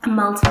A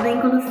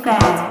multilingual affair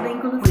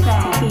with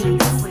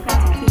Takis.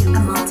 A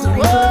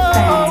multilingual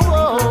affair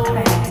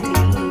with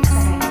Takis.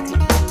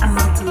 A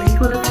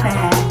multilingual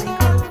affair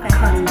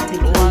called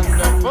Takis.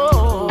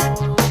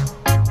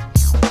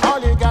 All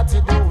you got to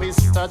do is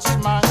touch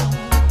mine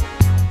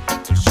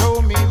to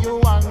show me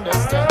you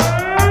understand.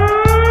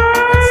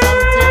 When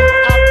something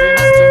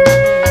happens to me,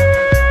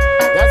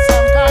 that's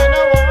some kind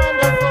of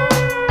wonderful.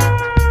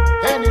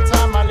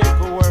 Anytime I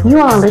look over, You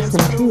are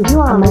listening to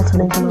a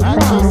multilingual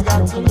affair.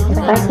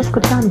 Estás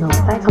escuchando a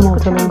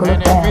multilingual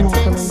affair.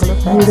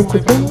 Vous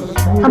écoutez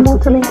a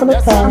multilingual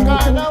affair.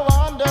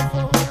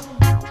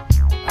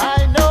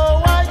 I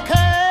know I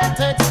can't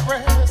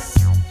express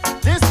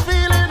this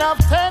feeling of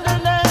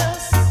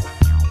tenderness.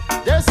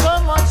 There's so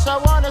much I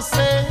wanna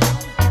say,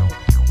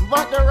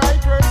 but the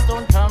right words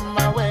don't come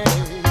my way.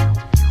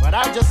 But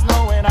I just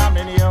know when I'm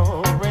in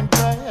your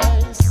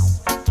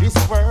embrace, this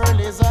world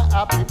is a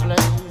happy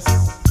place.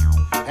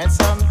 And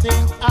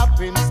something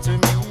happens to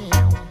me,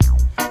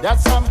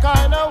 that's some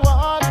kind of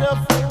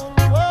wonderful,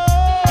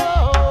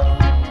 whoa,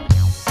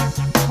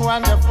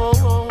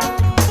 wonderful,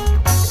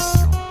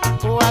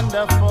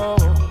 wonderful.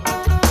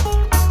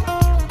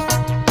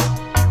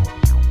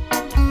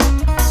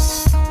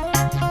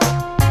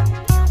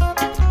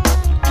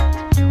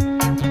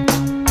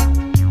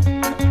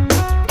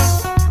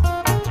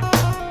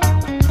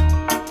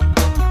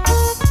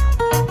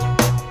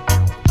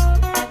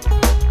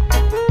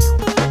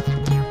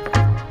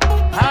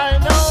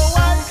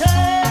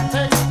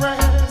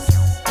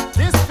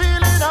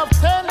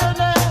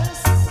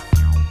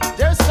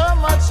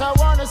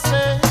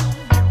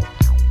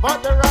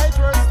 But the right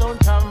words don't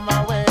come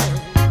my way.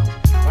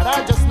 But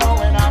I just know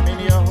when I'm in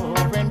your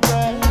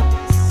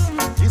embrace,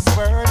 this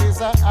world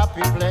is a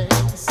happy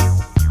place.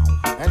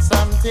 And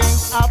something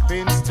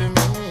happens to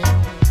me,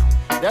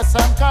 that's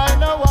some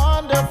kind of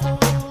wonderful,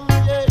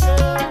 yeah,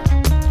 yeah.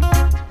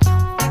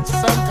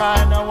 Some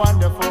kind of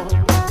wonderful,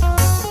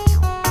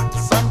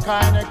 some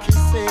kind of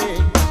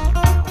kissing,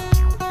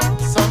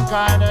 some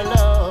kind of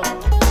love,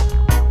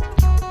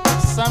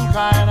 some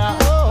kind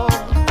of hope,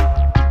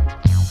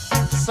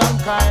 some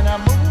kind of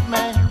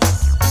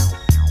movements,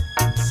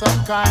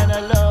 some kind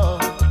of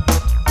love,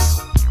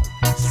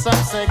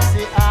 some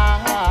sexy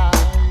eye,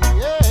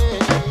 yeah.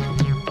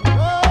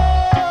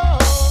 Oh.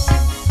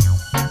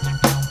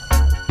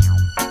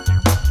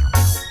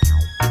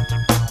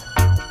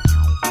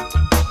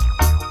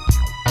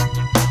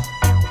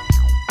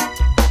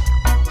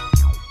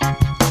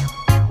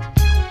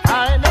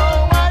 I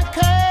know I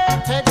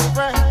can't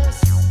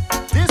express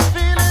this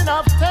feeling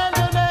of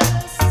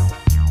tenderness.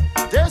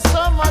 There's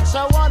so much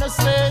I wanna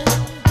say,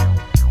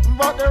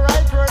 but the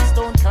right words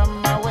don't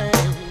come my way.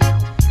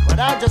 But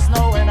I just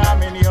know when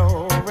I'm in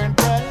your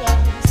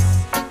embrace,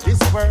 this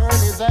world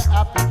is a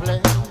happy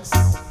place.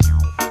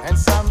 And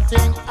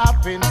something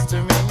happens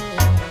to me,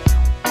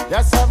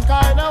 that's some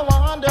kind of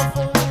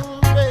wonderful,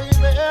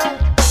 baby.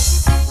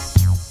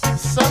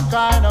 Some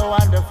kind of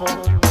wonderful,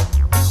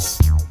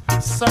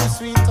 some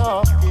sweet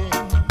talking,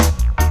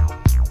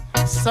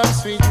 some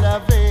sweet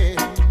loving,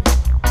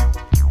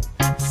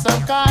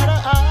 some kind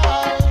of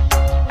eye.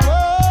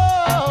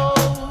 Whoa.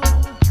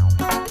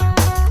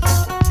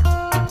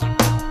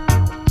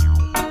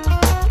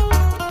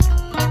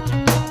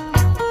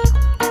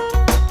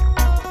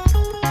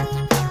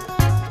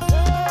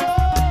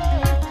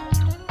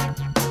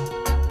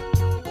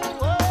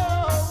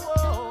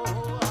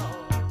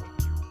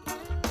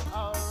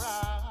 All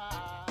right.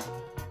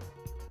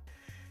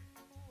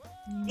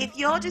 If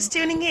you're just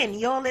tuning in,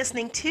 you're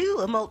listening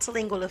to A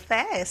Multilingual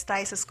Affair.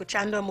 Estáis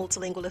escuchando A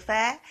Multilingual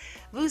Affair.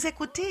 Vous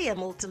écoutez A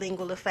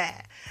Multilingual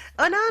Affair.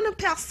 On a une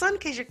personne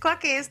que je crois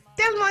que est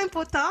tellement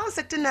importante,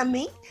 c'est un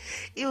ami.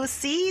 Et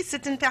aussi,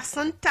 c'est une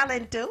personne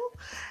talentueuse.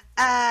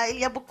 Il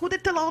y a beaucoup de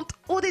talent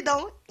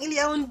au-dedans. Il y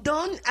a un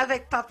don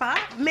avec papa.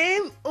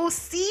 Même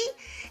aussi,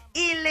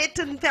 il est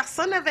une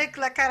personne avec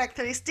la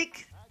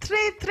caractéristique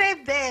très, très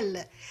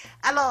belle.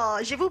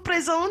 Alors, je vous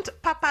présente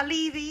Papa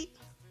Levy.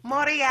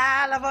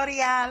 Montreal.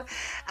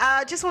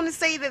 Just want to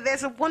say that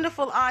there's a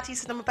wonderful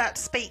artist that I'm about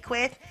to speak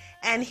with,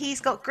 and he's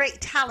got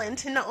great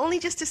talent, and not only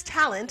just his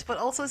talent, but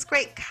also his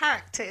great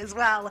character as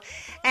well.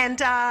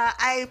 And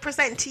I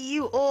present to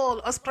you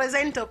all, os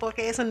presento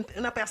porque es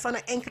una persona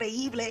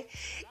increíble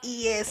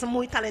y es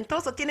muy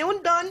talentoso. Tiene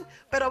un don,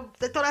 pero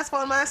de todas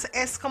formas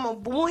es como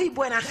muy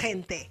buena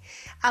gente.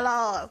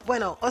 Alors,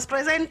 bueno, os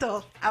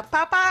presento a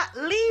Papa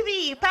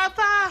Levy.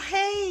 Papa,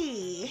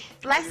 hey,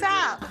 bless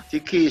up.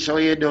 Tikish, how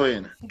you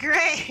doing?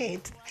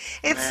 Great.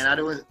 It's Man,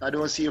 I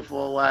don't see you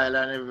for a while,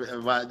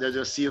 and I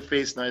just see your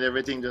face now, and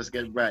everything just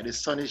get bright. The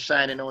sun is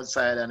shining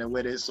outside, and the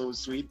weather is so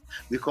sweet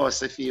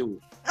because of you.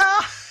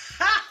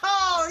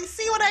 oh, you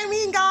see what I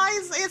mean,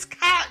 guys? It's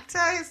character,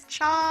 it's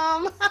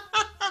charm.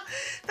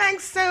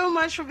 Thanks so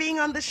much for being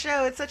on the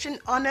show. It's such an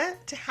honor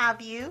to have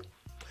you.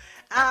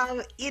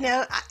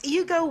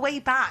 You go way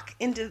back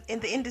in the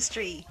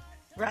industry,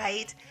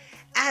 right?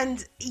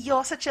 And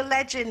you're such a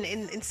legend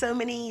in so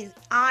many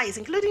eyes,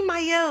 including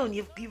my own.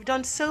 You've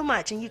done so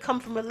much, and you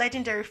come from a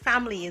legendary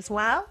family as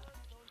well.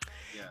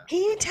 Yeah. Can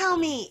you tell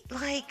me,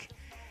 like,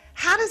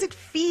 how does it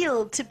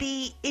feel to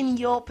be in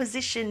your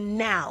position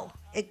now,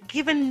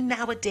 given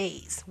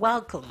nowadays?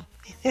 Welcome.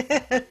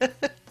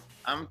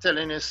 I'm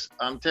telling you,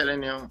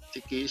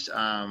 Tikish,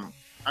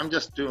 I'm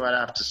just doing what I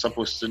have to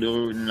supposed to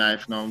do in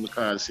life now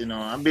because,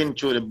 I've been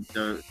through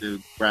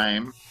the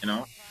grime,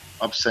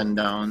 ups and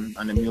downs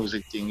and the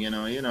music thing, you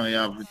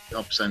have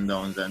ups and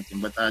downs and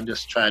things, but I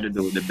just try to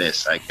do the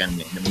best I can in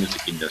the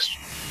music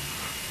industry,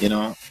 you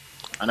know.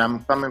 And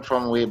I'm coming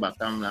from way back.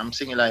 I'm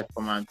singing like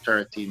from I'm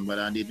 13, but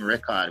I didn't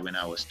record when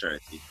I was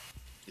 13.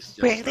 It's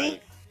just Really?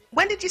 like,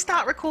 When did you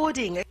start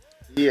recording?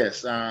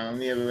 yes,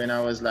 maybe when I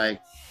was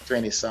like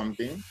 20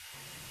 something.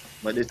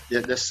 But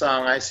the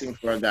song I sing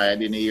for a guy, I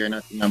didn't hear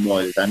nothing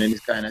about it. And then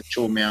it kind of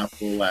threw me off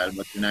for a while.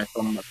 But when I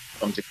come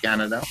to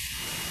Canada,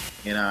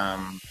 in,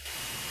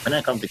 when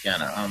I come to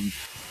Canada,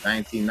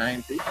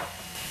 1990,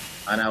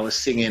 and I was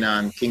singing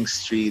on King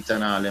Street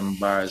and all them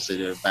bars,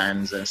 the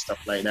bands and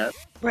stuff like that.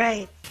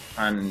 Right.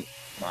 And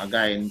a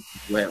guy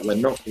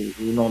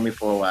who know me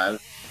for a while,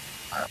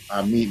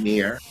 I meet me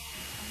here.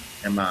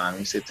 And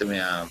he said to me,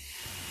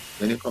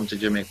 when you come to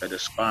Jamaica,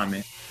 just call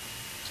me.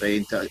 So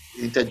he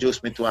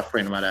introduced me to a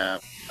friend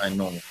that I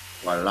know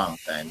for a long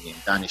time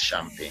named Danny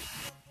Champagne.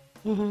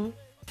 Mm-hmm.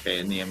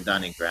 Okay, named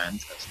Danny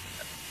Grant.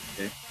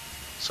 Okay.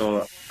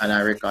 So, and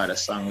I record a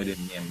song with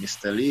him named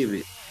Mr.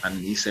 Levy. And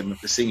he said me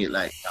to sing it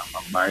like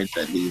I'm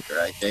Barrington Levy,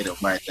 right? They don't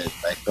Barrington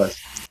like us.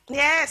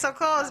 Yes, of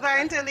course,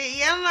 Barrington Levy.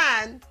 Yeah,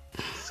 man.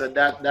 So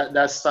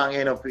that song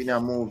ended up in a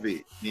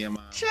movie named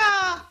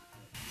Sure.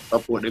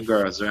 Support the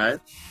Girls, right?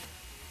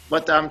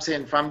 But I'm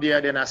saying from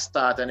there, then I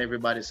start and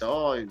everybody say,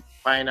 oh,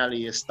 finally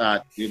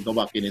you go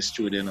back in the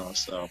studio now.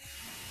 So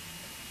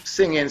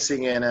singing,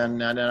 and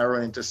then I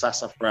run into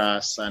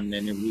Sassafras, and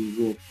then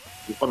we're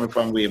coming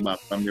from way back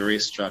from the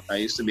racetrack. I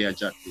used to be a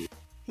jockey.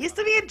 Used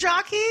to be a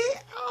jockey?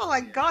 Oh my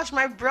gosh,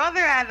 my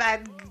brother had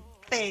that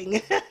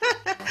thing.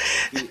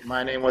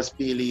 My name was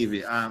P.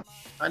 Levy. And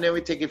then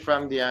we take it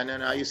from there, and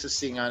then I used to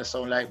sing and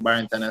sound like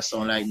Barrington, I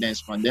sound like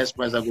Densmore.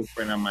 Densmore is a good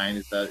friend of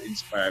mine.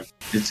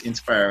 It's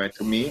inspired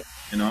to me,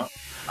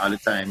 all the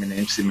time. And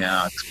MC me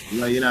ask,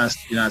 you're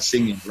not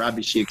singing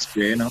Robbie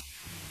Shakespeare,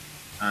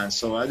 And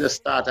so I just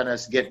start and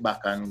just get back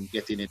and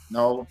getting it.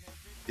 Now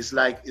it's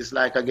like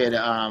I get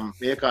what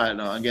you call it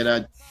now? I get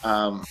a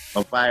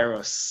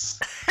virus.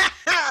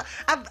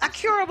 a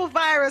curable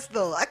virus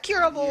though, a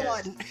curable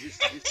one.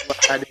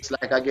 It's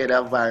like I get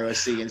a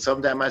virus singing.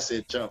 Sometimes I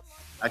say, Chuck,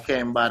 I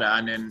can't bother,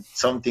 and then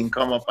something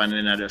come up, and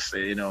then I just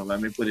say, let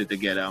me put it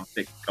together and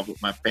pick up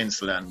my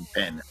pencil and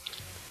pen,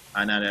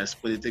 and I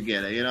just put it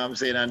together. You know what I'm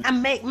saying?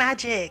 And make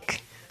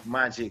magic.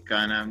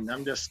 And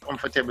I'm just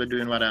comfortable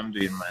doing what I'm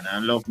doing, man. I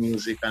love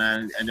music,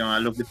 and I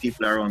love the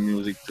people around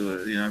music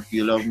too. If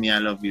you love me, I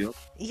love you.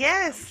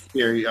 Yes.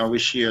 We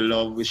share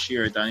love, we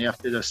share it, and you have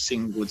to just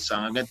sing good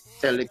songs. I got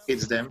to tell the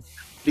kids them,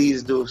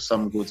 please do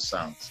some good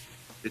songs,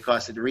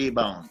 because it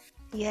rebound.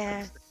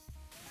 Yeah.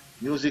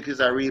 Music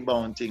is a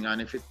rebound thing,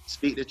 and if you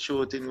speak the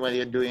truth in what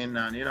you're doing,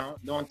 and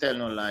don't tell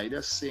no lie,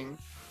 just sing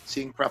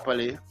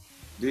properly,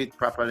 do it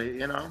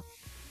properly,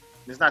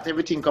 It's not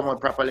everything come out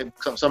properly.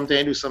 Sometimes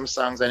you do some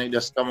songs and it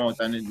just come out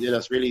and you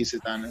just release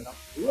it, and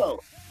whoa.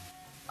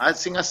 I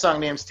sing a song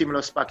named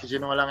Stimulus Package. You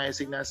know how long I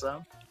sing that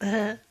song?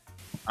 Uh-huh.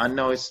 And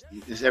now it's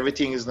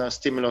everything is now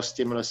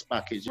stimulus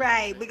package.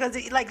 Right, because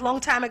like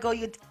long time ago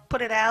you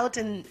put it out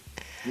and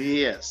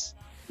yes.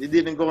 It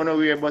didn't go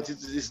nowhere, but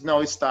it's now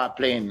it start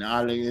playing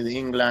all in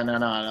England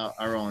and all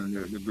around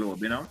the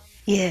globe,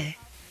 Yeah.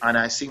 And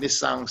I sing this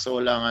song so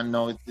long, and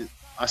now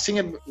I sing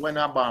it when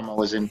Obama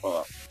was in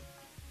power.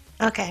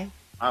 Okay.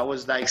 I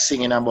was like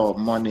singing about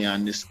money,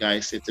 and this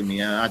guy said to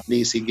me, at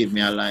least he gave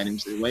me a line. He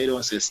said, why you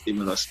don't say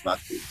stimulus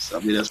package? So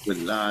we just put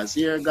last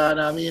year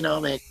gonna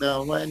make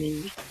no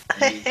money.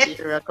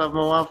 Here I come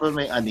on for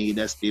me. I need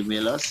a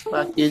stimulus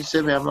package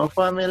to me and my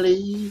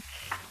family.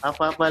 A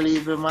Papa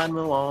Levy man,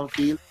 me won't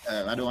feel.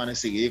 I don't want to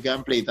sing it. You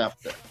can play it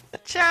after.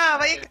 Sure,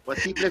 but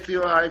people, if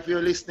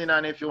you're listening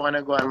and if you want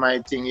to go on my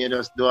thing, you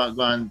just go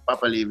on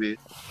Papa Levy,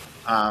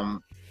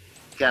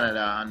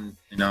 Canada,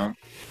 and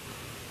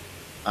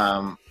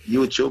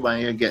YouTube,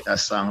 and you get a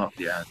song up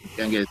there. And you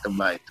can get it to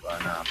buy it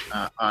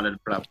on all of the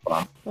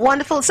platforms.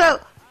 Wonderful. So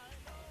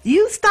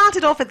you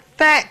started off at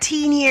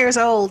 13 years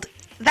old.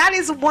 That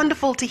is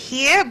wonderful to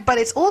hear, but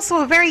it's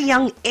also a very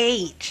young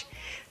age.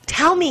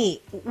 Tell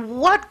me,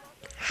 what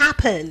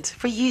happened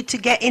for you to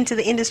get into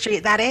the industry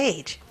at that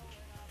age?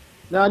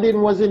 No, I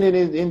wasn't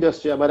in the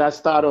industry, but I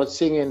started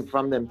singing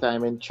from them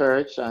time in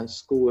church and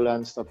school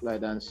and stuff like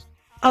that.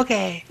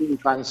 Okay.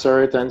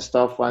 Concert and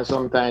stuff, and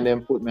sometimes they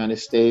put me on the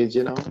stage,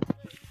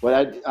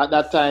 But at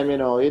that time, you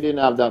didn't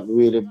have that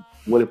really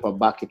for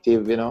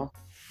backative,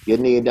 You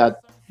need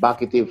that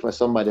backative for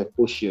somebody to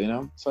push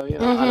you, So,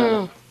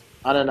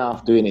 I don't know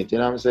doing it, you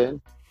know what I'm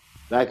saying?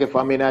 Like if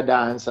I'm in a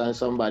dance and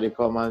somebody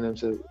come and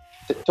say,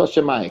 touch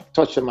the mic.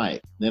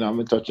 I'm going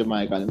to touch the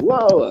mic and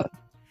whoa.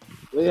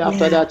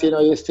 After that,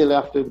 you still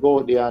have to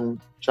go there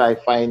and try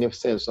find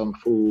yourself some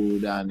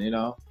food and,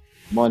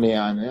 money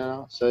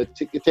and, So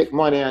it take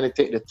money and it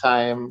take the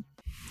time,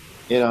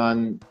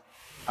 and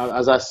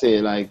as I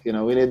say, like,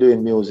 when you're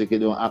doing music, it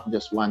don't happen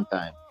just one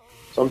time.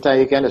 Sometimes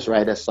you can just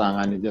write a song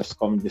and it just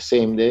comes the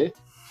same day.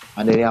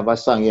 And then you have a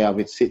song, you have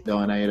it sit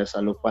down and you just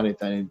look on it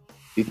and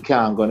it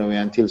can't go away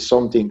until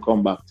something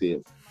come back to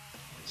you.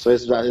 So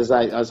it's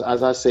like, as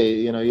I say,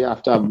 you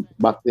have to have,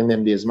 back in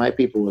them days, my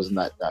people was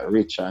not that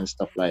rich and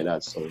stuff like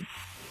that. So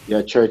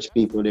you're church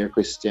people, they're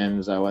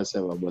Christians or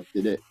whatever, but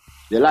they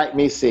like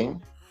me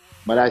sing,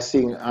 but I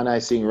sing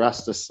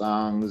Rasta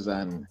songs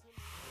and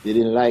they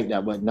didn't like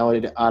that. But now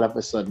all of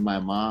a sudden my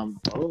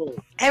mom,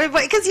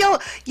 everybody, because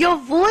your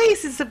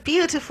voice is a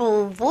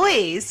beautiful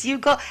voice. You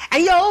go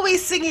and you're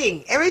always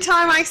singing. Every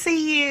time I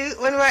see you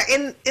when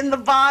we're in the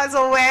bars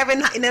or wherever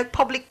in a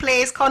public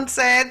place,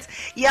 concerts,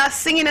 you're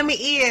singing in my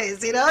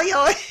ears. You're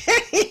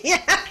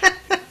yeah.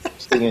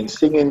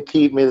 Singing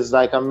keep me is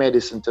like a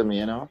medicine to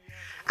me.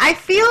 I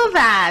feel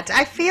that.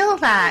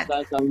 It's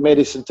like a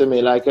medicine to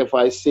me. Like if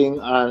I sing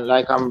and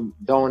like I'm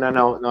down and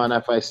out now, and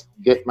if I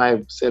get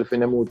myself in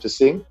the mood to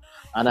sing,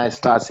 and I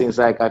start singing, it's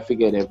like I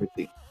forget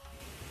everything.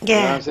 Yeah. You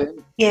know what I'm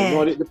saying?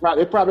 Yeah.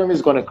 The problem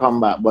is going to come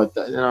back, but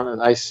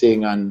I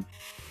sing and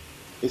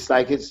it's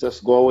like it's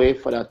just go away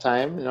for that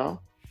time,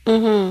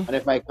 Mm-hmm. And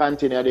if I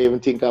continue, I don't even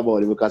think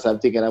about it because I'm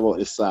thinking about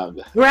the song.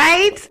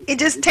 Right? It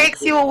just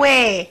takes you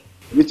away.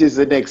 Which is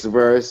the next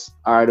verse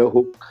or the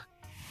hook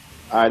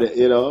or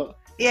the,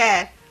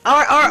 Yeah.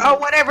 Or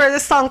whatever the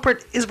song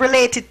is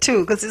related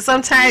to, because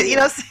sometimes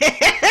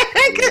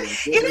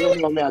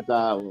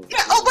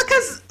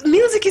because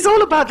music is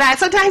all about that.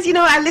 Sometimes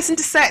I listen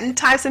to certain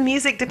types of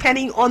music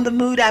depending on the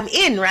mood I'm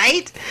in,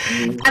 right?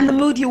 Mm-hmm. And the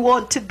mood you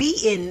want to be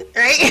in,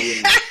 right?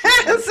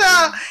 Yeah.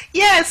 So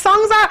yeah,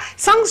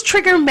 songs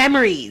trigger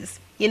memories.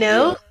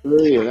 Yeah,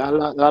 really. A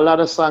lot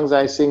of songs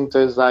I sing to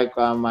is like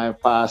my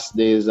past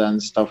days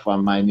and stuff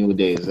on my new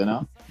days,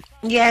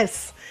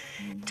 Yes.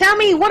 Tell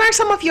me, what are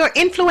some of your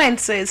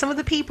influences? Some of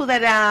the people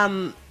that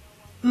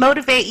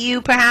motivate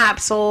you,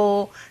 perhaps,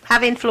 or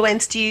have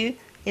influenced you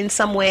in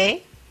some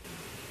way?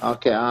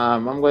 Okay,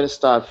 I'm going to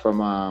start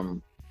from.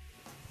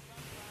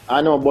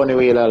 I know Bonnie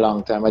Wheeler a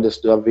long time. I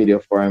just do a video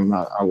for him.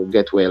 I will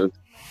get well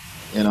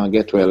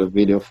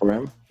video for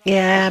him.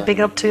 Yeah, big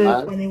up to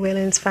Bonnie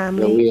Wheeler's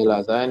family. The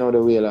Wheelers, I know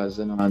the Wheelers,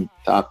 and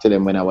talk to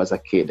them when I was a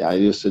kid. I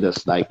used to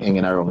just like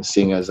hanging around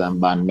singers and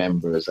band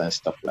members and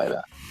stuff like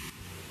that.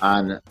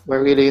 And what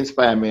really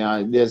inspired me,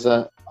 there's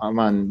a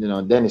man,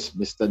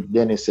 Mr.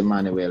 Dennis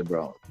Emmanuel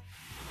Brown.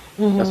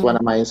 Mm-hmm. That's one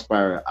of my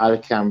inspirers. Al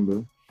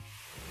Campbell,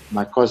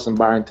 my cousin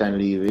Barrington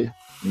Levy.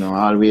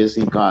 Always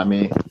he called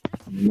me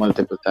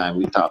multiple times.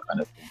 We talk on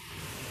the phone.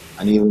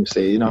 And he would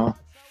say,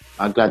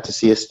 I'm glad to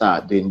see you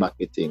start doing back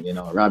your thing.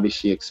 Robbie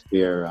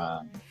Shakespeare,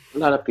 a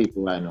lot of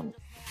people I know.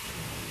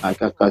 I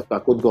could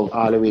go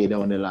all the way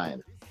down the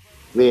line.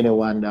 Wayne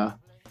Wonder.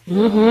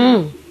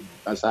 Mm-hmm.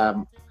 Because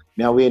I'm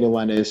Wayne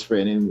Wonder is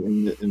friend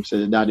him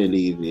say Daddy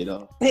Levy,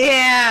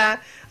 Yeah.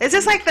 It's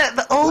just like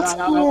the old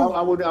school.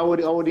 I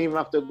would even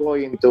have to go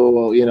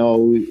into,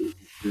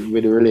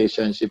 with the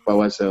relationship or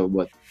whatever,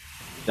 but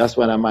that's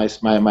one of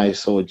my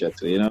soldier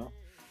too,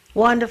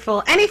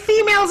 Wonderful. Any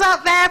females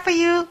out there for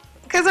you?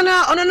 Because I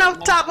know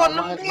top on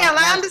the male.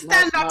 I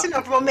understand that,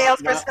 from a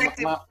male's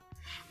perspective.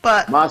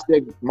 But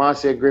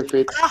Marcia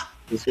Griffith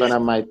is one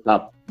of my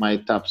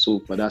top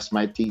super. That's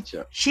my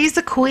teacher. She's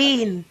the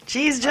queen.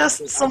 She's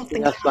just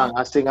something.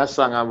 I sing a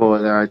song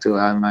about her too.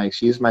 I'm like,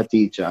 she's my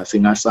teacher. I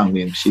sing a song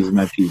named She's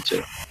My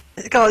Teacher.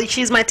 Oh,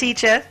 she's my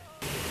teacher?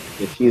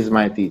 Yeah, she's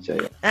my teacher,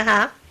 yeah.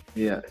 Uh-huh.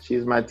 Yeah,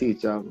 she's my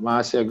teacher.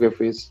 Marcia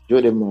Griffiths,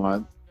 Judy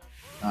Moore.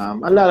 A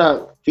lot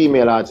of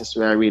female artists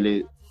were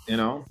really,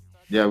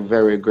 they're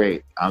very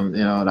great.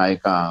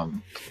 Like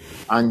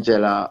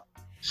Angela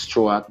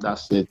Stewart,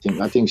 that's the thing.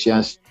 I think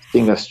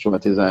Stinger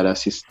Stewart is either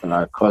sister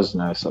or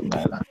cousin or something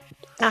like that.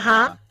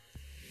 Uh-huh.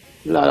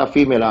 A lot of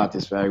female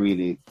artists where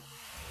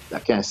I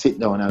can sit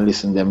down and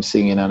listen to them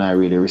singing and I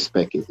really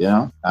respect it,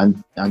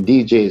 And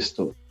DJs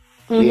too.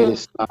 Mm-hmm. Lady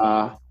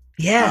Star.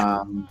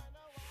 Yeah.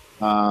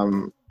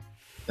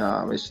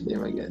 What's the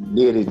name again?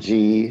 Lady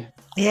G.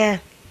 Yeah.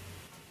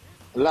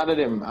 A lot of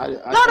them.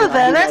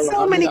 There's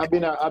so many. I've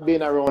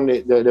been around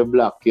the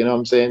block, you know what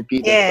I'm saying?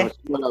 People,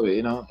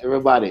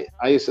 everybody.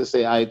 I used to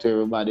say hi to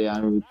everybody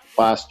and we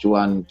passed through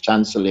on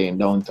Chancellor Lane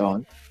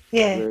downtown.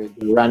 Yeah.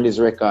 Randy's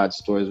record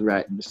store is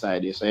right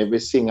beside you. So every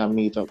singer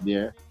meet up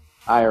there.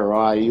 I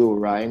Roy, you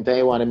Roy. Anytime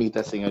you want to meet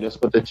a singer,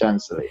 just go to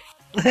Chancellor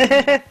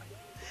Lane.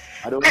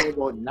 I don't know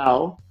about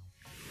now,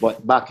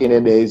 but back in the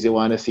days, you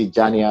want to see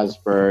Johnny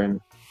Osbourne,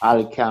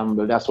 Al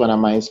Campbell. That's one of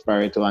my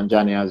inspired to, and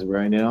Johnny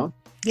Osbourne,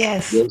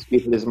 Yes. Those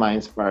people is my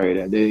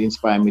inspired. They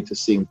inspire me to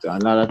sing too.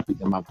 And a lot of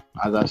people,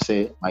 as I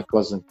say, my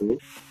cousin too.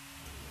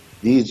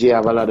 DJ, I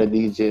have a lot of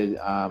DJ,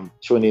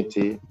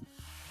 Trinity,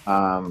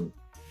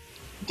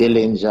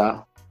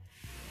 Dillinger.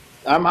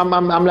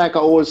 I'm like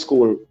an old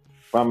school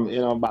from,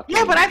 back.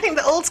 Yeah, but I think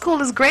the old school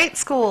is great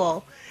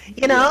school.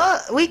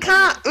 We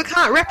can't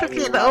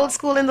replicate the old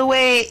school in the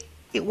way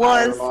it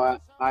was.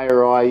 I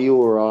Roy,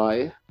 you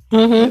Roy,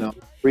 Mm-hmm.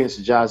 Prince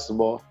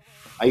Jasbo.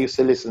 I used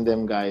to listen to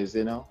them guys,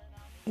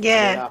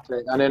 Yeah.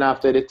 And then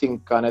after the thing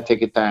kind of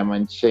take a time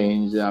and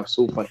change, you have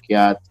Super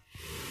Cat,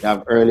 you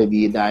have Early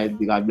B died,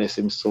 God bless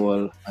him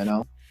soul, you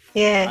know.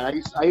 Yeah.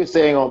 And I used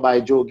to hang out by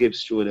Joe Gibbs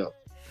studio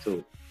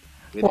too.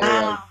 With Wow.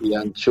 ALP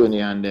and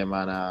Chuunnnes and them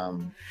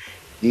and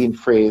Dean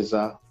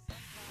Fraser,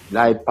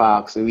 Light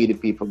Parks, the We the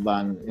People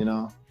band, you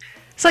know.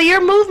 So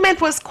your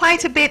movement was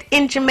quite a bit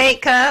in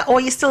Jamaica,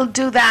 or you still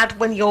do that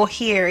when you're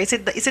here? Is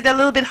it a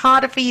little bit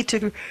harder for you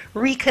to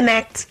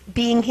reconnect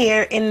being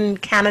here in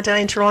Canada,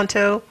 in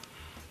Toronto?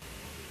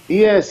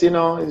 Yes, you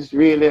know, it's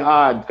really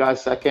hard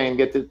because I can't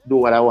get to do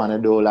what I want to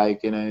do.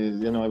 Like, you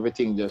know,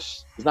 everything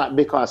just, it's not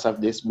because of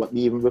this, but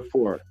even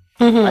before.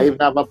 I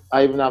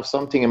even have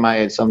something in my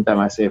head. Sometimes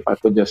I say if I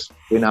could just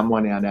win that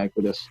money and I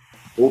could just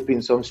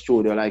open some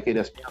studio, like it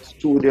just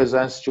studios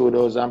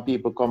and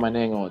people come and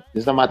hang out.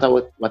 It's no matter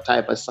what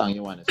type of song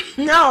you want to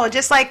sing. No,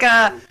 just like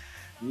a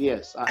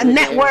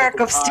network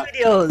of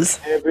studios.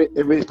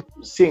 Every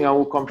singer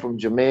who come from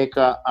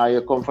Jamaica or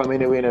you come from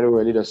anywhere in the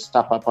world, you just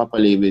stop at Papa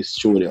Levy's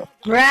studio.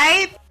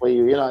 Right? For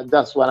you know,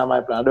 that's one of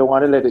my plans. I don't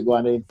want to let it go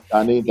on the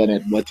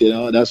internet, but you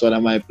know, that's one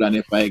of my plans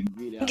if I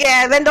really have.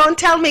 Yeah, then don't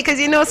tell me because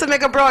you know some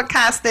make a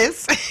broadcast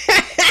this.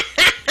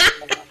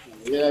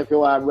 Yeah, if you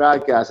want to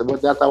broadcast,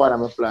 but that's one of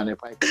my plans if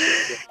I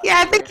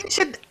Yeah,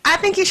 I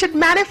think you should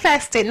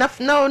manifest it.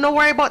 No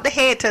worry about the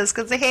haters,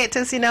 because the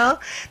haters, you know,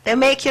 they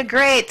make you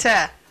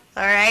greater.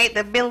 All right,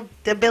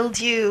 they build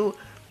you,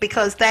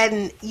 because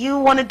then you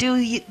want to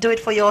do it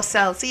for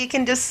yourself. So you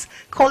can just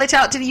call it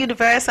out to the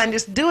universe and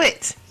just do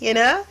it, you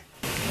know?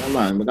 Yeah,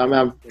 man, but I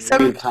have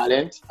real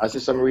talent. I see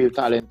some real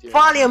talent here.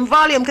 Volume,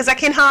 because I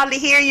can hardly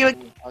hear you.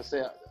 I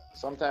say,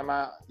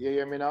 sometimes you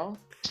hear me now?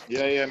 You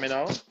hear me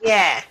now?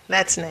 Yeah,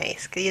 that's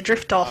nice. Cause you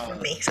drift off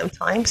from me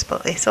sometimes,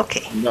 but it's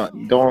okay. No,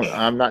 don't.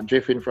 I'm not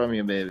drifting from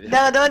you, baby.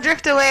 No, don't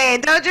drift away.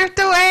 Don't drift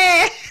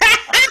away.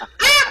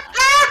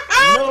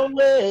 No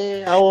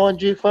way, I won't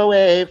drift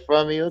away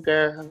from you,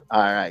 girl.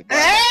 All right.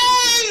 Hey,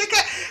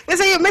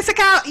 Mr.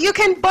 Cal, you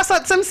can bust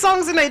out some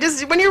songs, you know,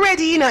 just when you're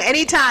ready, you know,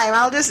 anytime.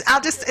 I'll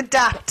just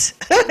adapt.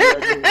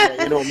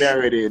 You know me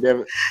already.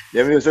 Them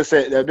used to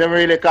say, them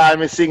really call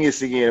me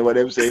singing, what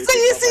them say. You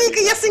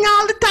sing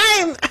all the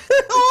time.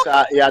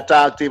 Yeah,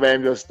 talk to him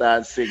and just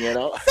start singing, you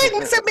know.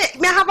 Sing, so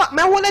me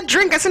hold a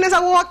drink. As soon as I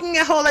walk in,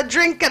 I hold a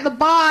drink at the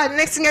bar.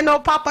 Next thing I know,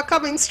 Papa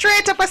coming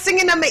straight up and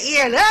singing in my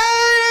ear.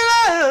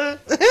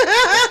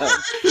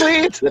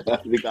 Sweet.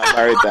 Because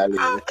Maritally.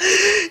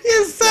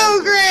 You're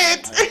so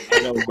great. I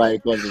don't buy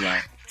cousin,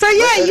 man. So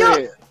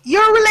yeah,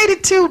 you're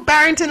related to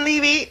Barrington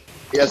Levy.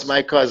 Yes,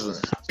 my cousin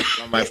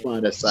from my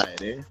father's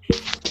side, eh?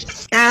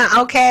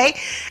 Okay.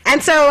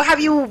 And so have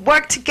you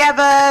worked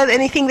together?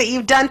 Anything that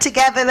you've done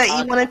together that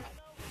you want to?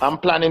 I'm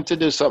planning to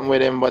do something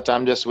with him, but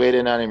I'm just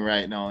waiting on him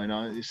right now, you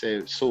know. You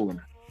say soon.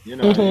 You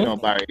know, you know,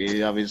 Barry, he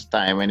have his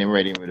time when he's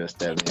ready with us.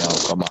 Tell me,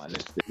 oh, come on,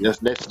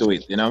 let's do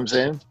it. You know what I'm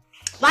saying?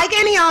 Like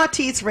any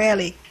artist,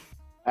 really.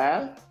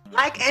 Huh?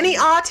 Like any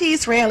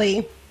artist,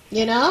 really.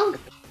 You know?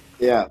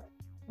 Yeah.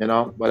 You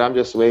know, but I'm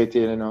just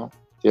waiting, you know,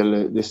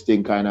 till this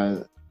thing kind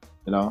of,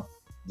 you know,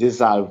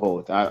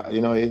 dissolve out.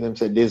 You know, them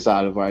say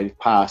dissolve or it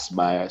pass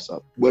by or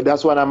something. But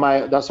that's one of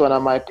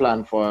my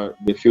plan for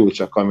the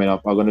future coming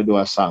up. I'm gonna do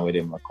a song with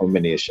him, a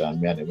combination,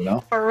 me and him, you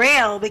know. For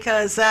real,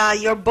 because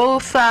you're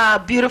both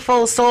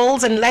beautiful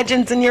souls and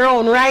legends in your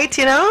own right,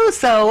 you know.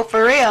 So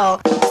for real.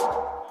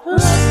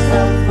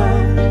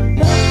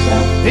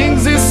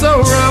 Things is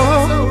so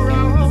wrong.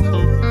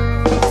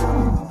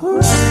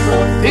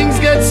 Things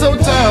get so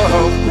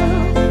tough.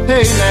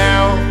 Hey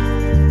now.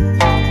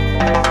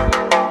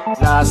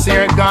 Last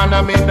year gone,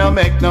 I mean, no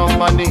make no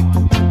money.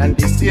 And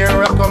this year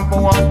I come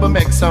for want to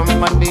make some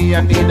money.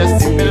 I need a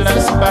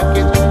stimulus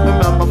package for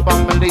my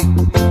family.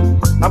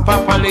 My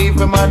Papa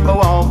Levy, man, I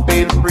won't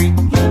feel free.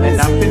 And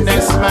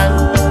happiness, man,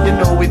 you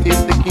know it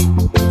is the key.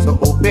 So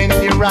open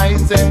your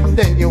eyes and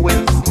then you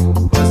will see.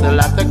 Cause a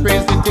lot of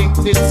crazy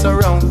things is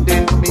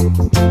surrounding me.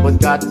 But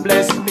God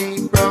bless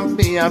me from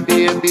me a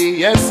baby.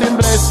 Yes, He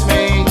bless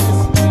me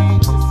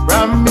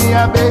from me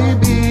a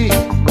baby.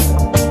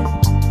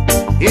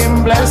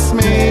 Him bless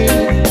me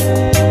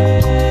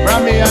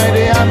from me I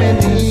the am in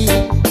need.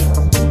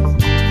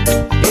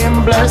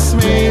 Him bless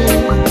me,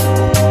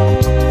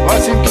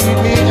 cause Him keep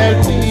me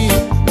healthy.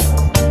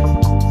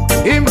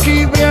 Him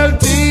keep me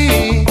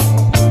healthy.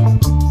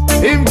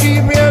 Him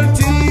keep me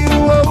healthy.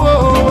 Whoa,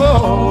 whoa,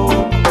 whoa.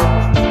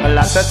 A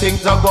lot of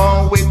things are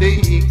wrong with the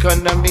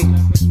economy.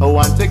 I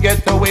want to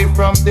get away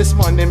from this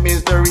money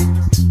misery.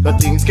 But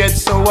things get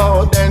so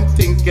hard and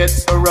things get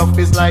so rough.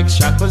 It's like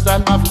shackles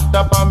and my feet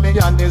up on me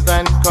and his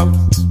handcuff.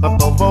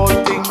 Above all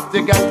things,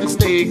 they got to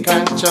stay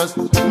conscious.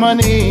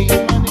 Money,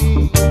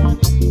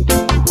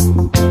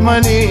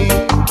 money.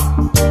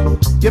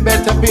 You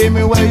better pay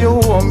me where you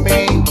want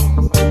me.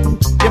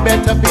 You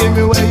better pay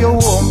me where you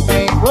want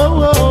me. Whoa,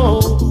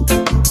 whoa.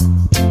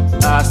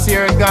 Last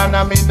year gone,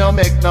 I mean, no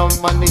make no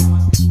money.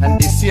 And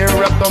this year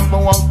I come,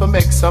 I want to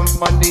make some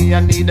money.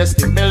 I need a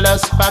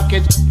stimulus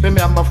package for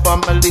me and my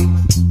family.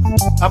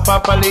 A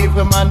Papa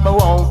Levy, man, I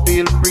won't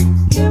feel free.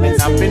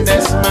 And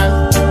happiness,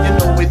 man, you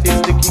know it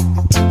is the key.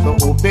 So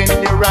open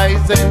your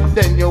eyes and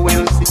then you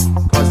will see.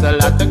 Cause a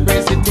lot of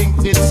crazy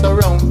things is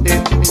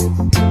surrounding me.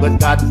 But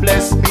God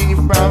bless me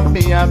from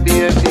me a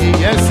baby.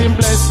 Yes, He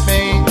bless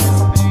me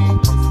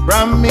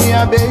from me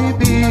a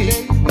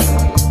baby.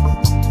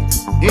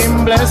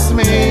 Him bless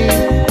me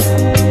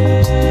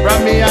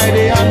from me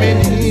idea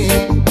many.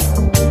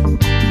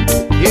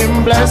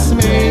 Him bless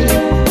me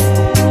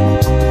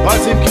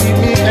cause Him keep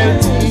me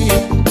healthy.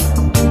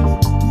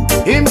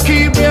 Him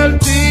keep me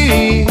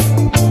healthy.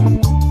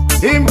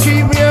 Him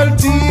keep me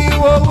healthy.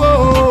 Whoa, whoa,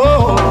 whoa.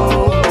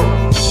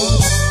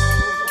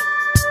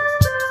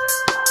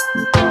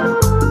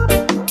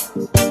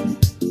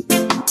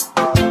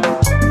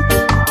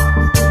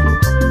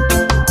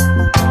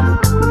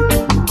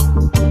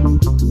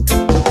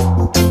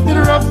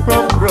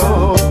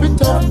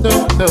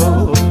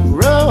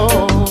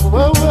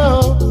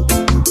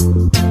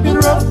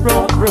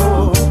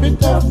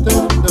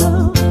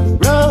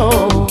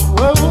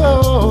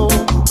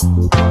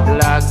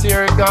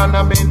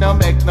 Gonna be no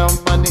make no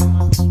money.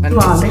 You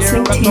are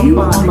listening to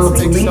a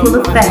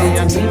multilingual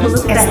affair.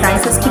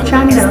 Estás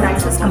escuchando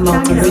a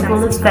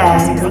multilingual affair.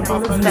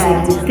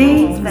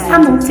 A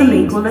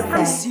multilingual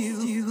affair.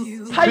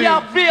 How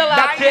y'all feel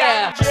out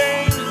there?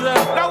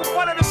 Now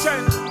one of the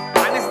trends.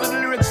 And this is the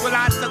lyrics will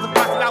answer the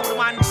battle out with the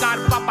man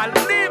called Papa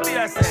Levy.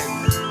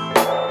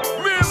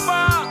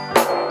 Remember,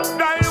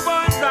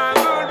 diamonds are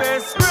good, they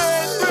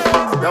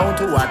spread.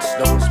 Don't watch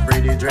those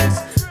pretty dress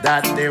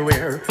that they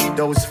wear,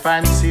 those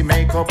fancy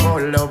makeup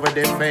all over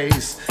their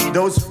face,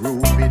 those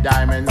ruby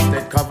diamonds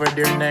that cover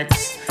their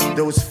necks,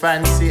 those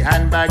fancy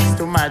handbags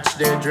to match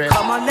their dress.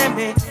 Come on, let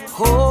me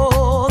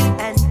hold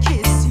and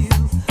kiss you.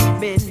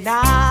 Me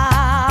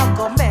now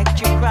gonna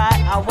make you cry.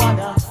 I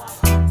wanna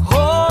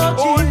hold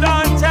you.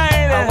 On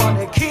tight. I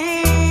wanna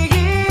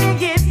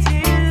kiss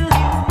you.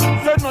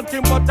 Say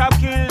nothing but a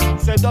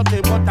kiss, say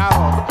nothing but a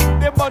hug.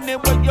 The money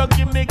what you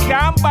give me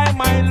can't buy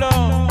my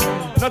love.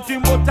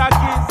 Nothing but a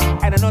kiss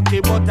and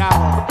nothing but a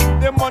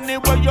hug. The money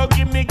what you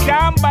give me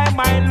can't buy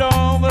my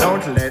love.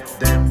 Don't let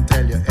them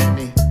tell you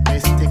any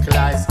mystic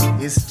lies.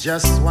 It's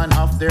just one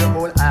of their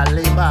whole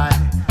alibi.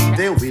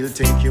 They will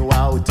take you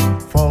out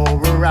for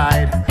a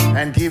ride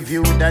and give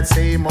you that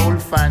same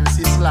old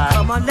fancy slide.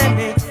 Come on, let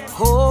me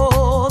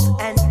hold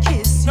and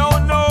kiss you.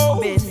 No.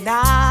 Me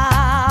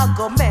now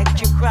gonna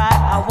make you cry.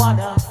 I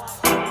wanna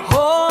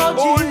hold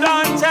you.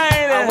 On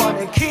tight. I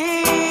wanna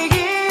kiss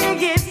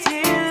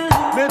you.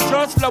 Me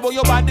just love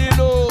your body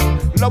look.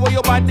 Love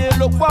your body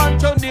look.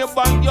 Want your name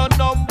and your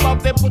number.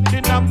 They put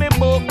in on me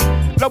book.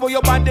 Love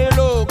your body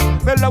look.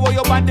 Me love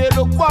your body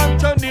look.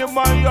 Want your name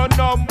and your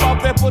number.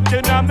 They put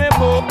in on me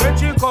book. When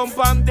she come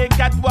from the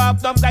catwalk,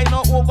 sometimes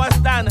no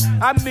overstand.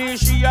 And me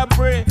she a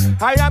pray.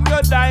 I am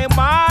your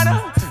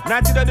diamond.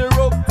 Not to the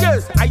rope,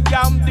 yes, I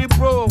am the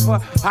proof.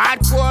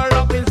 Hardcore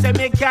up and say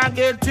me can't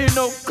get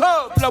enough.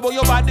 Love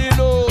your body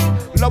look.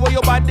 Love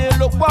your body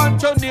look.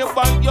 Want your name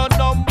and your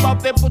number.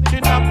 They put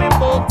in on me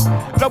book.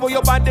 Love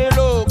your body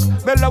look.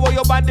 Me love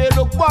your body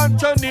look.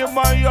 Want your name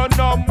and your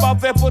number.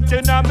 They put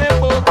in on me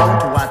book.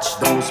 Don't watch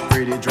those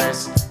pretty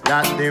dress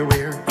that they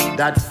wear,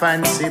 that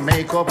fancy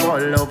makeup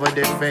all over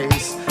their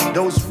face,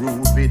 those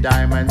ruby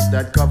diamonds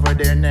that cover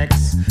their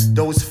necks,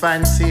 those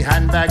fancy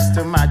handbags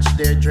to match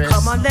their dress.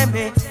 Come on, let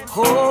me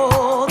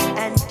hold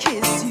and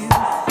kiss you.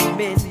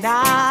 Me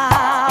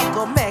now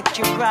gonna make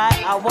you cry.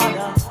 I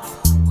wanna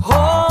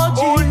hold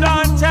you. Hold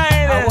on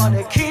tight. I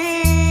wanna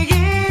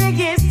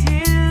kiss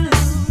you.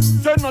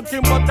 Say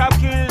nothing but a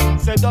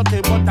kiss, say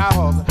nothing but a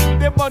hug.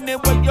 The money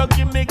what you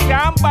give me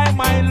can't buy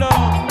my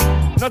love.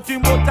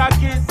 Nothing but a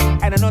kiss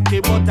and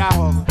nothing but a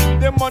hug.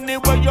 The money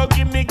what you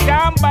give me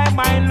can't buy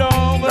my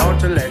love.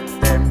 Don't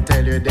let them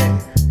tell you they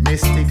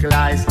mystic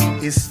lies.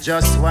 It's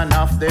just one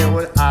of their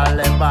whole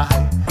alibi.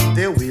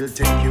 They will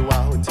take you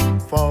out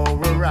for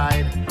a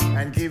ride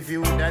and give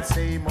you that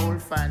same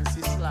old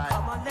fancy slide.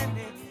 Come on, let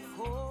me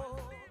hold.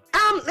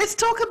 Let's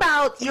talk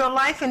about your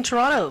life in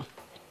Toronto.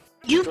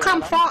 You've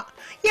come far.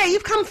 Yeah,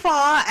 you've come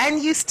far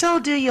and you still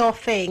do your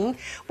thing.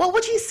 What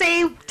would you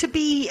say to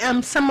be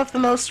some of the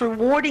most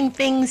rewarding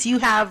things you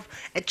have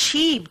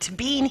achieved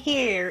being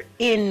here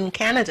in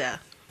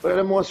Canada? Well,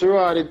 the most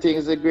rewarding thing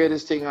is the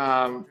greatest thing.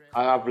 I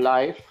have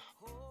life,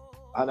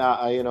 and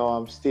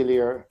I'm still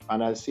here,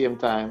 and at the same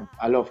time,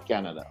 I love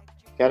Canada.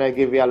 Canada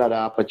give you a lot of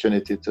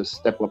opportunity to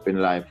step up in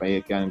life, and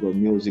you can go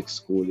music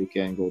school, you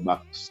can go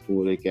back to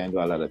school, you can do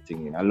a lot of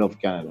things. I love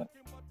Canada.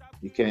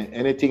 You can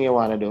anything you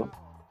want to do.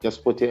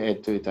 Just put your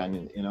head to it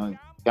and,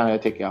 Canada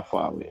take you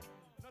far away.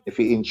 If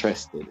you're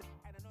interested,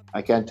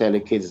 I can tell the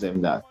kids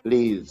them that,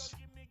 please,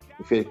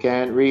 if you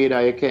can't read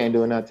or you can't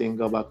do nothing,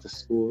 go back to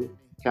school.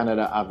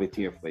 Canada have it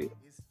here for you.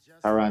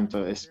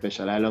 Toronto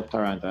especially. I love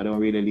Toronto. I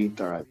don't really leave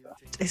Toronto.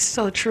 It's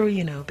so true,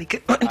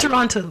 because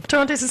Toronto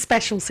is a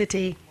special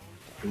city.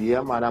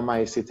 Yeah, man, that's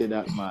my city,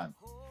 that man.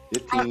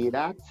 The tea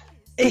that.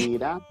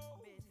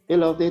 You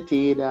love the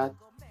tea that.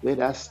 With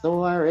a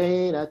snow and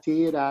rain, a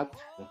tea that.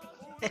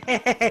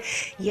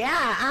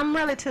 Yeah, I'm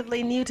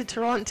relatively new to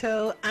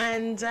Toronto,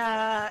 and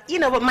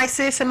but my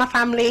sis and my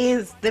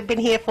family they've been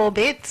here for a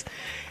bit,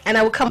 and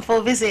I would come for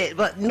a visit,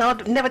 but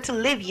not never to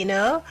live.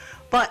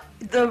 But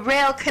the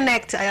real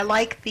connect, I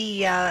like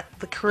the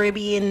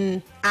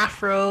Caribbean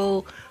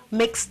Afro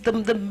mix, the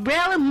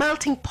real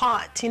melting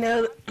pot,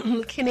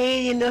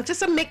 Canadian,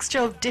 just a mixture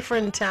of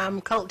different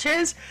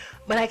cultures,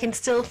 but I can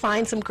still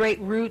find some great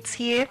roots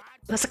here.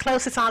 That's the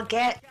closest I'll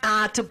get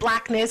to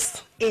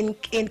blackness in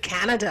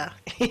Canada.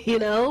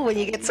 When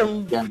you get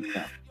some Yeah.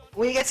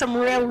 when you get some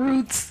real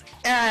roots.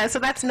 So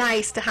that's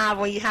nice to have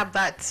when you have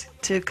that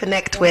to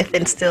connect with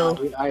and still.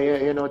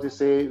 To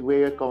say where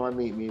you come and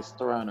meet me is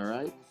Toronto,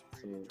 right?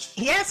 So,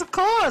 Yes, of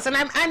course. And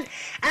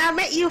I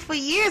met you for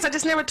years. I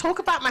just never talk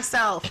about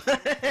myself.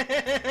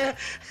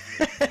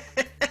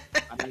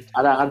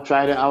 and I'm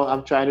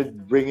trying to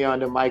bring you on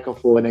the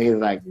microphone, and he's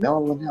like,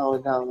 no.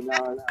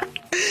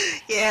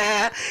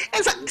 Yeah.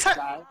 And You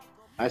shy?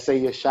 I say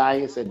you're shy.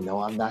 He said,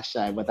 no, I'm not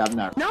shy, but I'm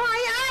not. No,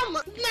 I am.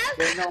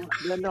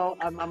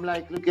 I'm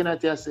like looking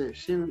at you. I say,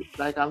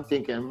 I'm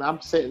thinking,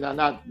 I'm saying,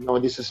 not no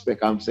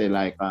disrespect. I'm saying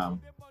like,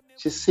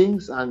 she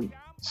sings and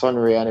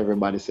Sunray and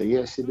everybody say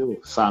yes, she do.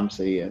 Sam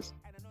say yes.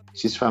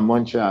 She's from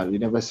Montreal. You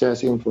never see her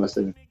sing before.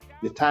 So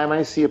the time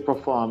I see her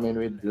performing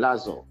with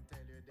Lazo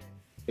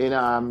in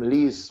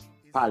Lee's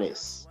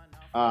Palace,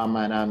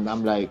 and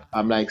I'm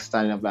like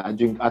standing up.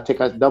 I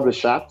take a double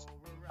shot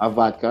of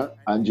vodka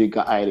and drink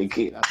a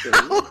Heineken. I said,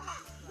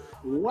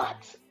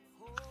 what?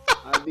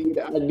 I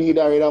need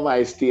her in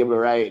my stable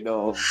right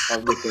now of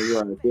making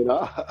work.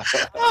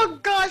 Oh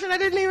gosh, and I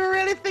didn't even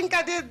really think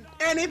I did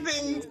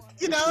anything,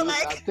 I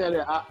like. tell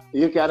you,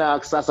 you can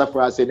ask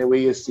Sassafras in the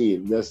way you see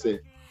him. Just say,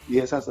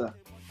 yes, Sassa.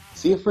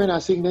 See your friend I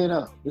sing there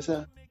now. They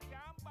say,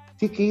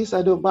 Tikis,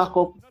 I do back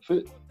up.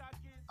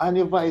 And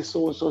your voice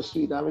so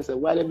sweet. I say,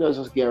 why don't you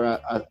just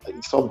get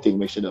something,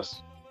 make sure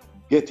just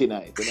get in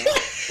it,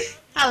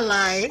 I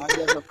lie. And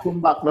then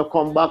I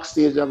come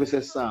backstage and I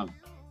say, Sam,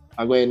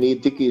 I'm going to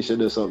need Tikis to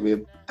do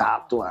something.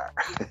 Talk to her.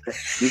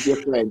 You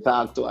get friend,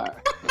 talk to her.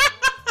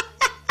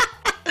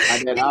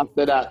 And then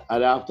after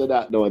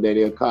that, no, then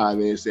you call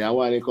me and say, I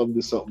want you to come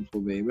do something for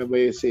me. Remember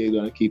you say you're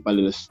going to keep a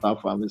little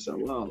stuff and I say,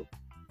 wow.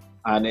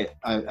 And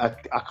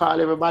I call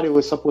everybody who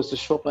was supposed to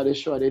show up at the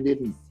show, they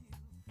didn't.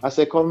 I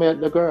said, come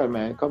meet the girl,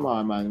 man. Come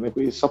on, man. Make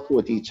we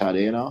support each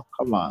other,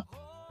 Come on.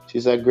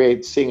 She's a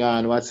great singer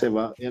and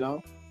whatever,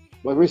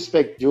 But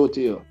respect due to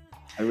you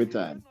every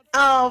time.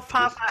 Oh,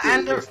 Papa.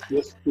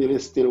 You're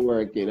still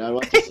working. I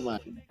want to smile.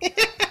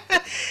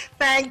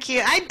 Thank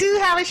you. I do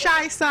have a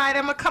shy side.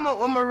 I'm going to come up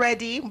when we're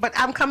ready, but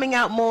I'm coming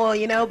out more,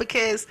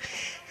 because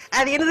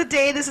at the end of the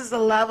day, this is the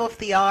love of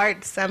the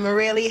arts. I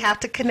really have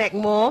to connect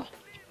more.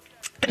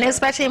 And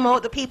especially more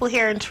with the people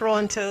here in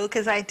Toronto,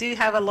 because I do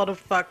have a lot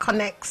of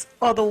connects,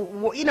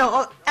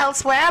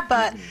 elsewhere.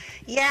 But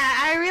yeah,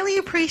 I really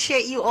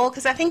appreciate you all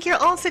because I think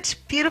you're all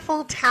such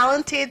beautiful,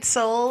 talented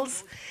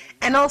souls,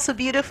 and also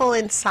beautiful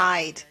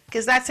inside,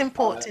 because that's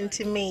important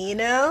to me.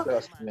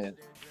 Just me.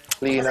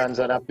 Clean hands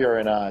and a pure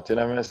in heart, you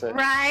know what I'm saying?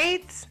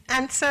 Right.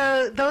 And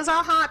so those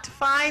are hard to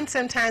find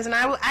sometimes, and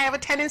I have a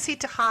tendency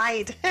to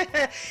hide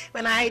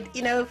when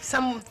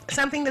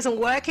something doesn't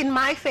work in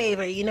my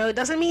favor. It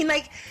doesn't mean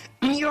like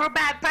you're a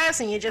bad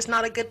person. You're just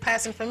not a good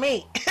person for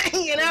me.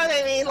 You know what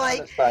I mean?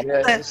 Like,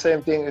 yeah, the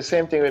same thing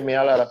with me.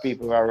 A lot of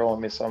people are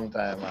around me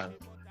sometimes, and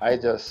I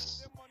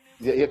just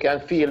you can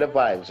feel the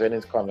vibes when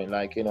it's coming.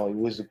 Like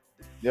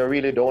you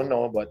really don't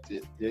know, but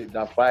the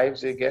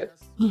vibes you get,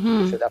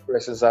 you say that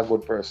person's a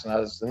good person.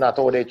 It's not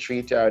how they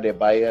treat you, or they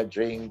buy you a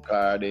drink,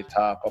 or they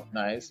talk up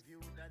nice.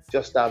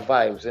 Just that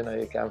vibes,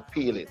 you can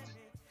feel it.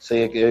 So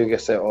you can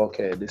say,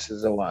 okay, this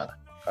is the one.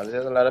 Because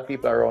there's a lot of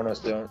people around us,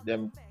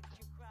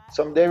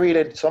 some of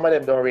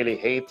them don't really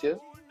hate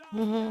you.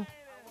 And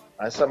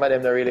some of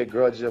them don't really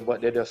grudge you,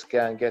 but they just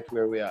can't get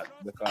where we are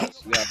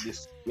because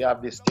we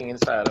have this thing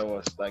inside of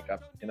us, like a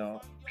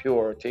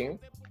pure thing.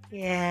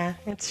 Yeah,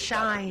 it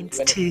shines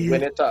too.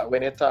 When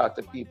you talk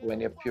to people,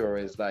 when you're pure,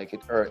 it's like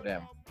it hurt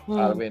them.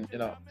 When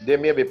they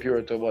may be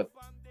pure too, but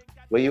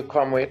when you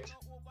come with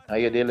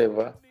and you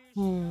deliver,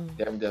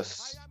 them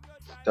just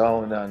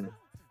down and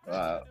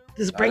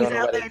just brings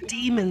out their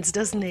demons,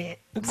 doesn't it?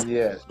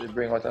 Yes, it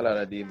brings out a lot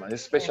of demons,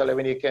 especially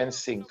when you can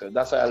sing too.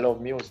 That's why I love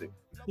music.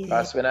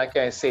 That's when I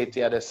can say to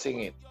you, I just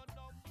sing it.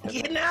 And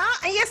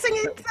you're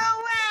singing so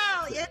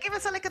well. You give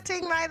us a little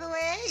ting, by the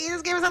way. You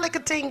just give us a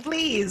little ting,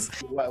 please.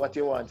 What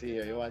you want to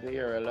hear? You want to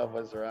hear a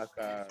Lover's Rock?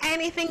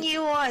 Anything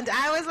you want.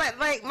 I always like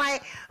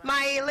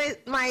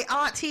my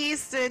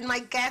artists and my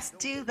guests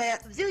do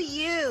that. Do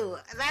you?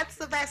 That's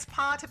the best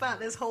part about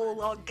this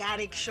whole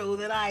organic show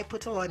that I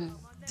put on.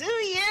 Do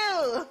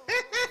you?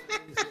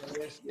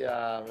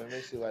 Let me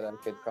see what I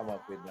can come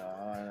up with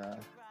now.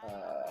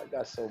 I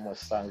got so much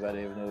songs I don't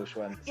even know which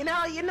one.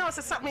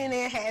 It's something in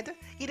your head.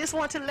 You just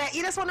want to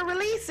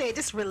release it.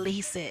 Just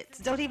release it.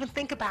 Don't even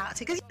think about it.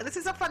 Because this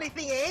is a funny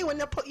thing, when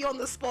they put you on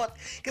the spot.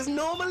 Because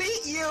normally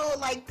you're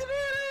like,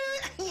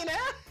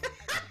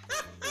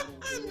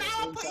 Now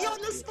I put you on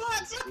the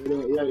spot.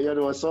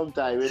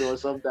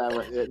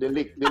 Sometimes the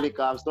lick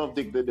have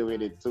something to do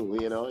with it too.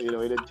 You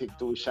don't take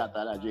 2 shots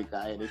and a drink or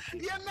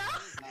anything.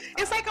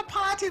 It's like a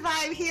party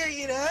vibe here,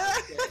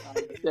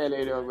 I'm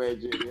telling you,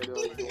 Reggie,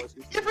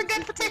 You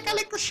forget to take a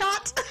little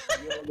shot.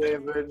 You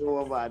never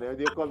know, man.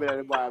 You come in at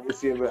the bar and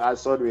see me at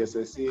Sunway,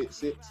 say, see, I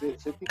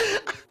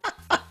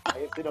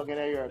sit down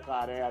in your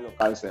car and I look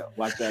and say,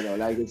 watch out now.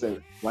 Like you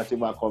said, watch him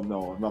come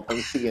now. I'm not come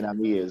singing at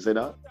me ears,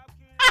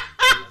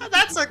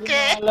 That's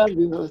okay. I love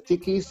you,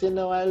 Tikis,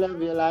 I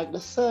love you like the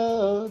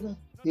sun.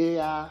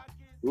 Yeah.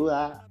 Ooh,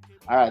 ah.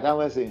 All right, I'm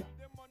going to sing.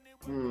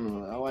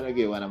 I want to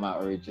give one of my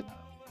original.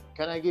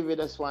 Can I give you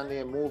this one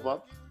name, Move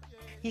Up?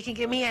 You can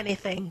give me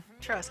anything.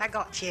 Trust, I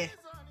got you.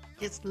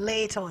 Just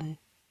lay it on.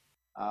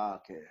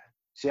 Okay.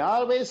 She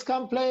always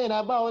complain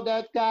about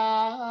that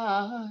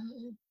guy.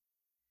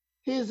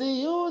 He's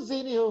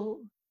using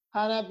you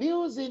and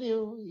abusing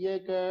you, yeah,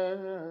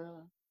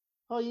 girl.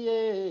 Oh,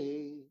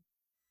 yeah.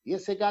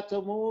 Yes, you got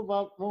to move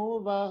up,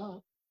 move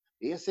up.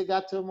 Yes, you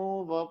got to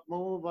move up,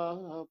 move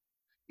up.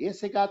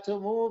 Yes, you got to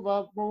move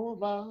up,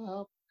 move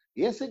up.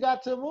 Yes, you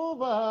got to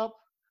move up,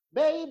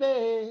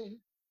 baby.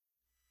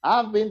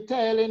 I've been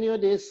telling you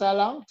this a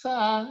long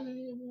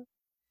time.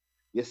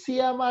 You see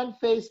a man's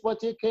face,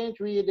 but you can't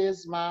read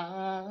his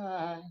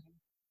mind.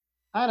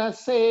 And I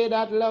say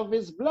that love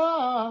is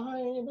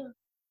blind.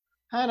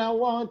 And I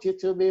want you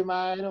to be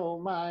mine, oh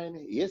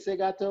mine. Yes, you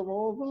got to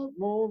move up,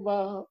 move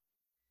up.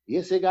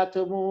 Yes, you got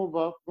to move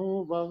up,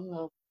 move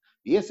up.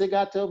 Yes, you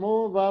got to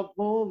move up,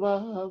 move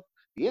up.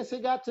 Yes, you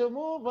got to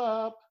move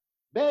up,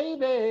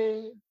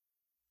 baby.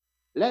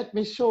 Let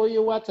me show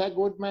you what a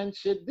good man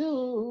should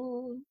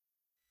do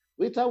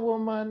with a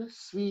woman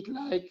sweet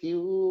like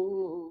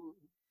you.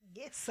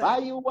 Yes, sir. Buy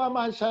you a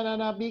mansion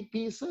and a big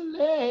piece of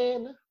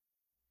land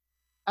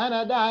and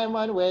a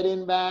diamond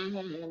wedding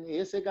band.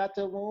 Yes, you got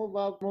to move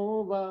up,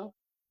 move up.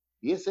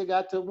 Yes, you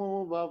got to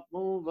move up,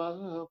 move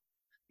up.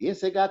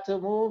 Yes, you got to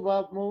move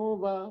up,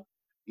 move up.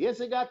 Yes,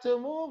 you got to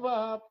move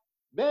up,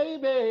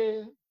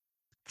 baby.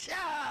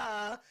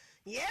 Cha.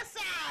 Yes,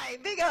 I.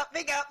 Big up,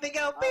 big up, big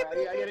up.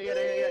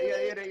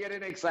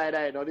 You're excited.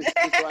 I know this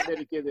one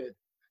dedicated.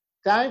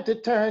 Time to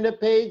turn the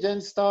page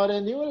and start a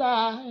new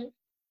life.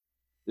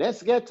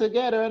 Let's get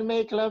together and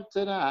make love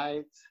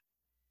tonight.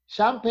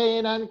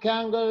 Champagne and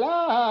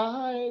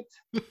candlelight.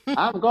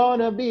 I'm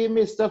gonna be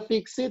Mr.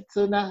 Fix It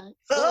tonight.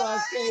 So I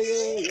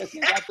say, yes,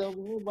 you got to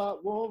move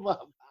up, move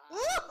up.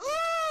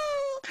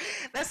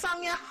 The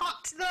song is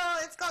hot though.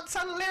 It's got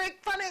some lyric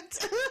on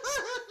it.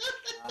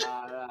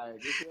 All right.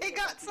 It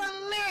got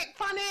some lyric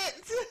on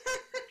it.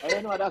 And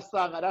you know that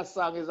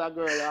song is a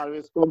girl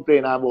always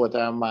complain about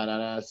her man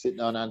and I sit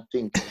down and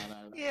think.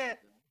 Yeah.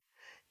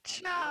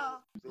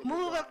 Ciao.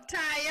 Move up, Ty.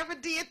 Ever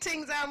do your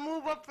things, I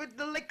move up with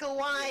the liquor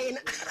wine.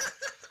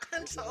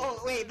 And so,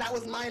 oh, wait, that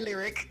was my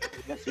lyric.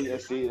 Let's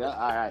see that.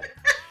 All right.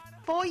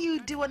 Before you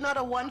do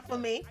another one for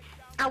me,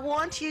 I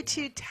want you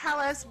to tell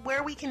us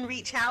where we can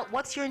reach out.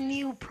 What's your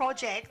new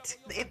project,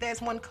 if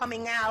there's one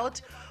coming out,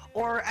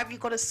 or have you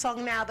got a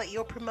song now that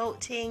you're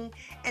promoting?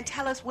 And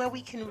tell us where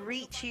we can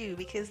reach you,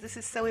 because this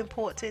is so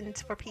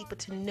important for people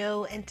to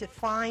know and to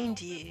find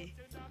you.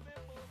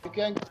 You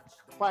can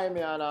find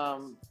me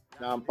on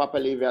Papa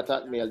Levy at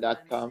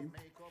hotmail.com.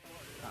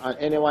 On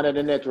any one of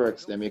the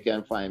networks, then you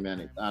can find me on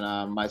it.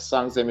 And my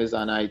songs them is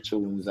on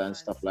iTunes and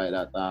stuff like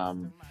that.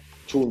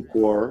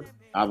 TuneCore.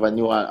 I have a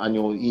new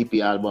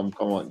EP album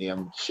come out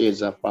named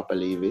Shades of Papa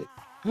Levy.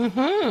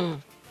 Mm-hmm.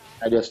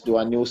 I just do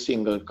a new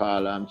single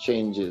called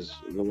Changes.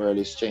 The world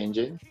is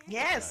changing.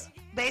 Yes,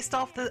 based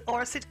off the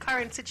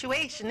current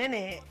situation, isn't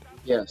it?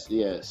 Yes.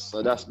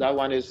 So that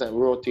one is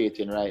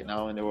rotating right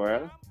now in the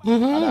world.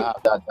 Mm-hmm. And I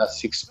have that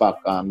 6-pack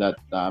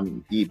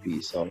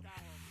EP. So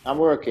I'm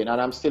working and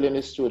I'm still in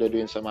the studio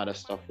doing some other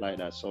stuff like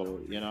that.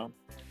 So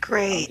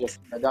Great.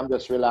 I'm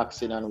just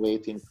relaxing and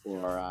waiting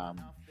for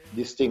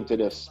this thing to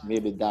just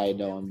maybe die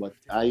down. But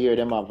I hear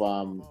them have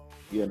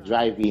your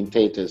drive-in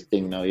theaters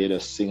thing now. You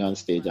just sing on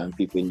stage and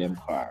people in them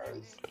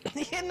cars.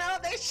 They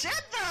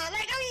should though.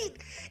 Like, I mean,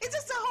 it's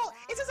just a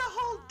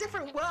whole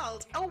different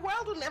world. Our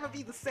world will never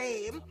be the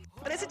same.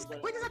 But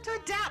we just have to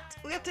adapt.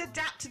 We have to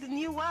adapt to the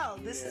new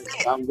world. This is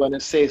it. I'm gonna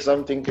say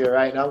something to you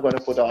right now. I'm gonna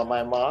put on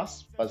my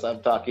mask because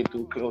I'm talking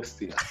too close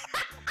to you.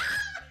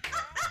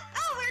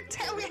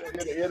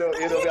 You know,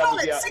 we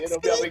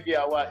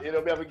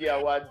have to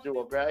get one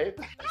joke, right?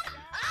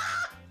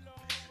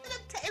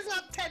 It's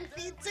not 10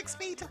 feet, 6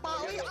 feet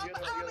apart.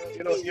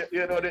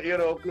 You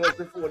know, close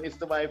the phone is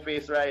to my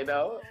face right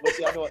now. But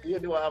you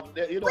don't have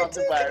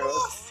the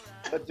virus.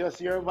 But just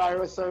your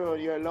virus or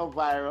your love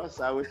virus,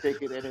 I will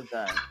take it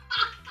anytime.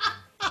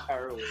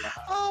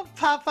 Oh,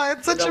 Papa,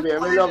 it's such a pleasure.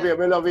 We love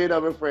you,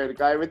 my friend.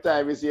 Because every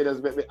time you see it,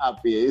 it makes me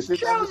happy. You see,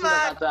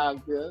 I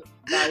talk to you.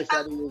 Nice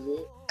and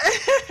easy.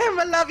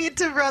 I love you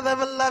too, brother.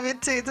 I love you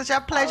too. It's such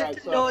a pleasure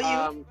to know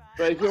you.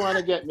 So if you want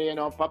to get me,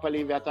 Papa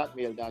Levy at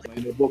hotmail.com,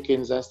 the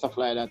bookings and stuff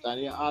like that,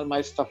 and all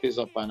my stuff is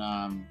up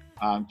on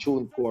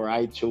TuneCore,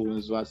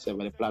 iTunes,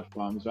 whatever the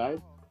platforms, right?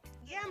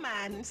 Yeah,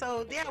 man.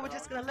 So yeah, we're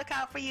just gonna look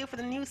out for you for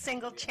the new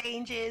single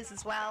Changes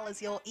as well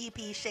as your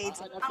EP Shades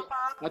of Papa.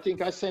 I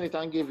think I sent it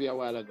and gave you a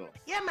while ago.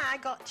 Yeah, man, I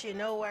got you.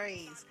 No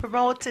worries.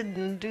 Promote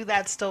and do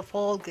that stuff,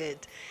 all good.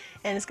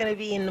 And it's gonna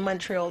be in the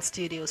Montreal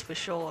studios for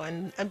sure,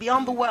 and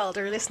beyond the world.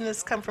 Our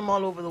listeners come from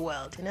all over the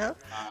world, you know.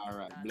 All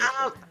right, bless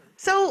up.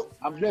 So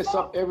I'm bless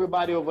up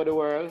everybody over the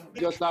world.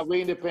 Just have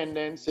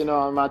independence, you know.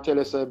 I'm gonna tell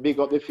us big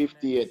up the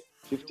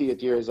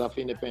 58 years of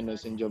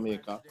independence in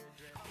Jamaica.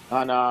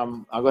 And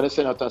I'm gonna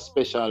send out a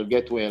special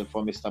get well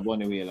for Mr.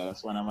 Bonnie Wheeler.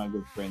 That's one of my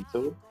good friends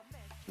too.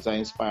 He's an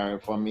inspirer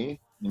for me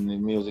in the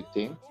music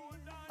thing.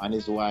 And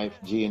his wife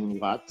Jean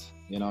Watt.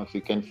 You know, if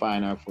you can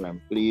find her for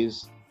him,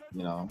 please.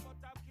 You know,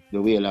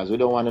 the Whalers. We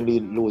don't want to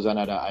lose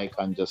another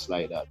icon just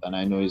like that. And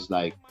I know it's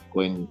like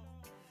going.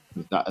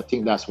 I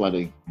think that's why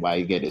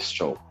he get a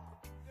stroke.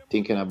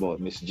 Thinking about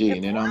Miss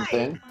Jean, you know what I'm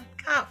saying?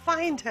 Can't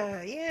find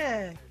her,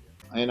 yeah.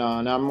 You know,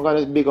 and I'm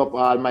gonna big up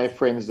all my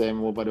friends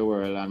them over the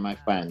world and my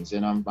fans,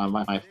 you know,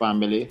 my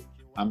family.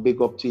 And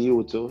big up to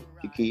you too,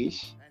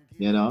 Tikish.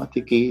 You know,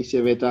 Tikish,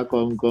 you better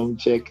come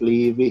check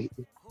Levy.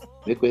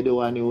 Make we do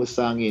a new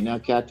song in a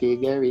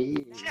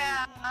category.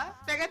 Yeah,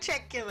 mega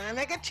check you, man.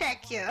 Mega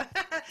check you.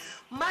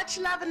 Much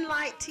love and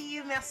light to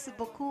you. Merci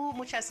beaucoup.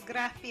 Muchas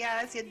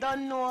gracias. You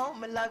don't know,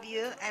 I love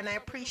you, and I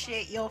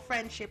appreciate your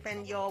friendship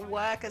and your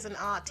work as an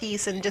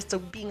artist and just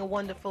being a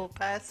wonderful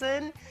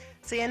person.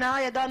 So you know,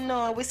 you don't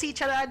know. We see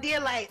each other at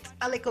daylight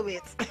a little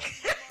bit.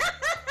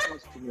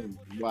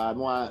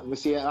 Well, we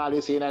see all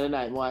you see in the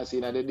night, more see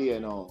in the day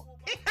now.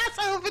 That's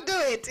how we do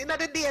it.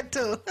 Another day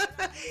too.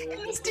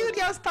 In the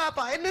studios,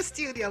 Papa. In the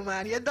studio,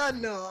 man. You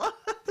don't know.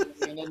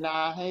 In the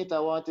night, I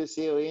want to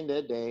see you in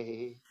the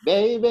day.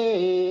 Baby,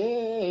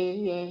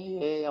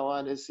 I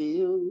want to see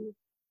you.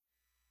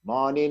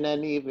 Morning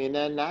and evening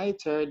and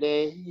night or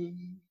day.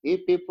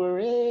 If people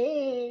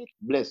parade.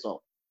 Bless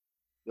up.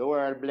 The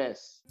world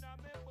bless.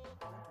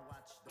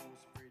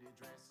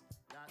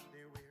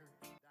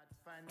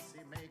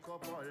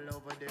 Makeup all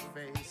over their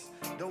face,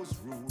 those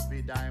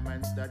ruby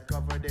diamonds that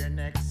cover their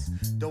necks,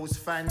 those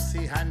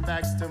fancy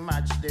handbags to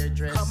match their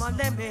dress. Come on,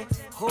 let me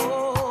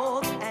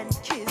hold and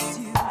kiss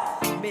you.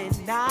 Me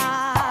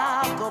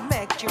now go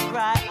make you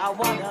cry. I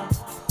wanna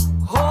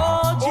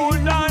hold you.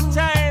 Hold on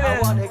tight. I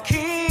wanna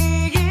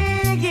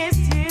kiss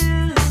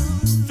you.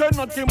 Say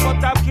nothing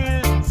but a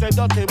kiss, say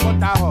nothing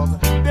but a hug.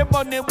 The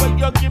money when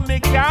you give me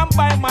can't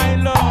buy my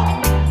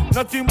love.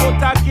 Nothing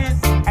but a kiss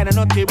and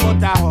nothing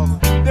but a hug.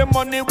 The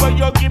money when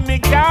you give me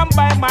can't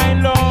buy my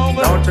love.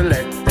 Don't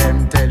let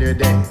them tell you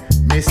they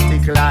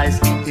mystic lies.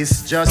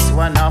 It's just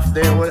one of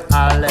their old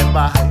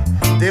alibi.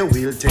 They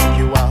will take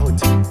you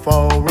out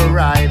for a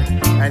ride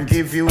and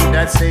give you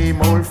that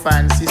same old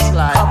fancy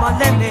slide. Come on,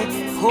 let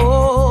me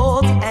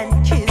hold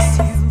and kiss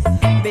you.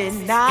 Me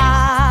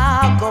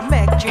now go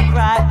make you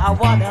cry. I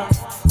wanna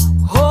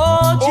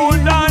hold you.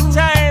 Hold on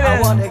tight. I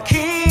wanna kiss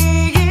you.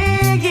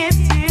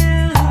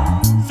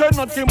 Say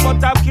nothing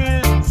but a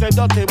kiss, say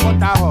nothing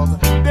but a hug.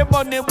 The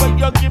money when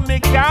you give me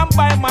can't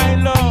buy my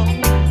love.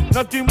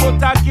 Nothing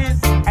but a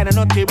kiss and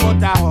nothing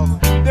but a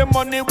hug. The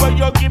money when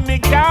you give me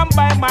can't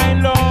buy my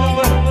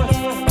love.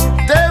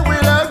 They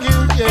will hug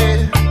you,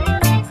 yeah.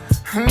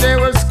 They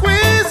will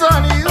squeeze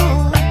on you.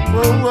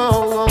 Whoa,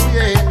 whoa, whoa,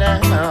 yeah,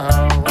 now.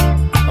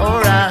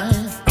 Alright.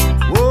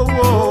 Whoa,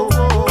 whoa,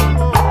 whoa,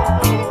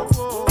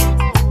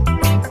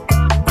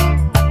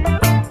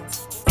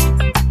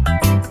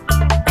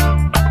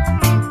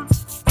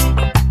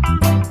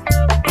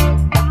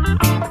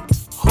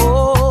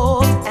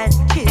 Hold and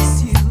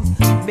kiss you.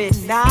 Me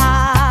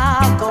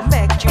now go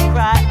make you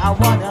cry. I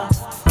wanna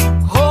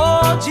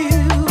hold you.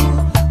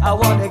 I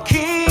wanna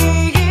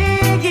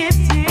kiss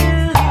you.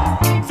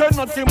 Say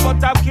nothing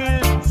but a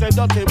kiss, say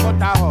nothing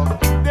but a hug.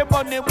 The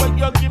money when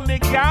you give me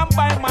can't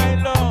buy my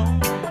love.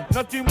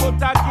 Nothing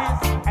but a kiss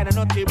and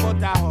nothing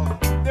but a hug.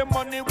 The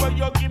money when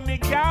you give me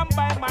can't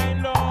buy my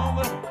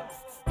love.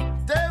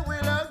 they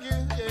will hug you,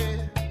 yeah.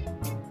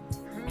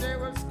 They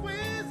will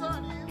squeeze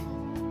on you.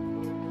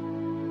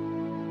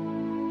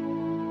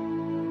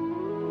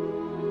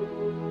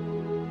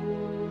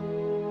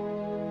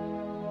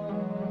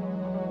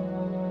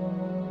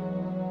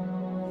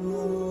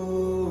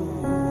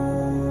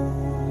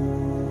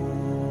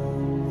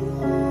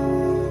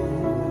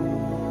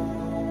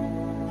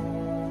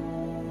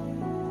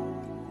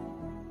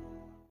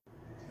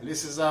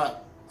 This is a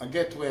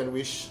get well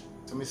wish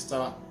to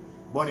Mr.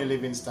 Bonnie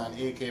Livingston,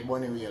 aka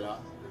Bonnie Wheeler.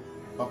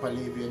 Papa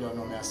Levy, you don't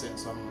know me, I sent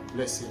some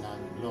blessing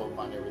and love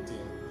and everything.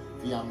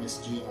 Via Miss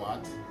Jean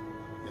Watt,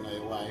 you know,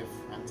 your wife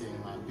and thing.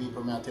 And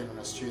people may tell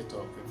you straight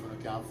up, if you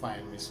can't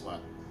find Miss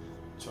Watt,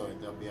 so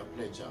it'll be a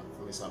pleasure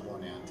for Mr.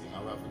 Bonnie and thing.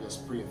 I will have to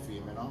just pray for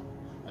him, you know.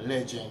 A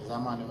legend, a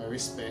man I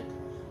respect,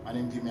 and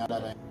him give me a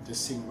lot of to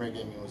sing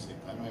reggae music.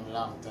 I know him a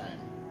long time.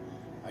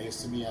 I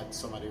used to be at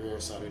some of the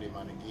rehearsals with him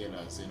and the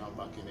galas, you know,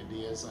 back in the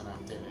days, and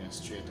I'm telling you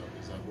straight up,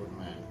 he's a good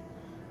man.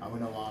 And we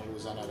don't want to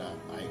lose another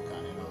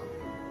icon, you know.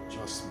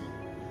 Trust me.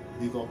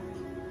 Big up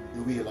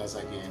the Wheelers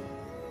again,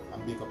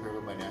 and big up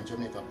everybody. And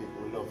Jamaica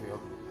people love you.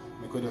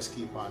 we could just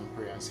keep on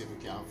praying and see if we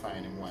can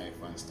find him wife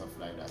and stuff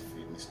like that for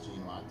Miss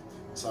Jean Watt.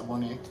 Mr.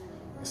 Bunny,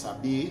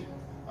 Mr. B,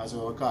 as we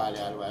will call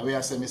you. We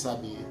are saying Mr.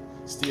 B,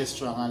 stay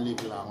strong and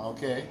live long,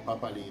 okay?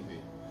 Papa Levy.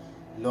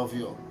 Love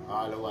you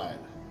all the while.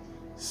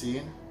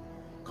 See?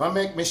 Come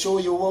make me show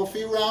you how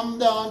we ram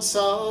down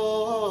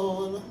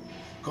soul.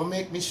 Come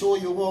make me show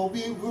you how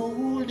we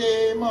rule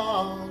them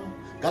all.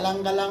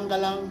 Galang, galang,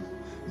 galang.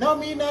 Now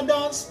me no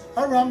dance,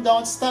 a ram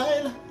down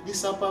style.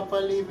 This a Papa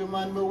Levy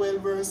man, me well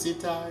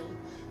versatile.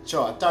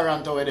 Sure,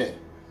 Toronto with it.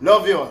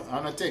 Love you.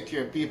 And I take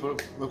care of people.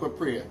 We could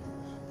pray.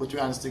 Put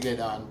your hands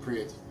together and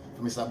pray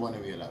for Mr.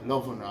 Bonneville.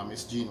 Love you and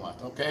Miss Jean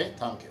Watt. Okay?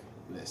 Thank you.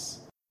 Bless.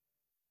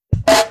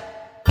 A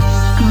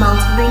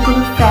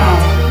multilingual affair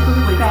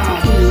with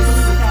Tequise.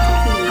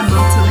 A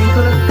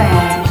multilingual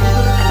affair.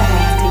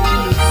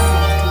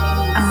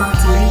 A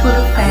multilingual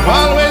affair.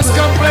 Always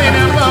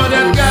complaining about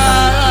that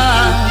guy.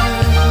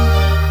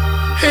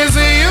 Is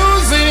he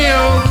using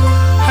you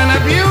and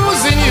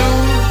abusing you?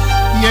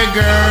 Yeah,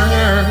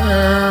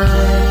 girl.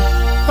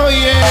 Oh,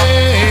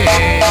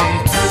 yeah.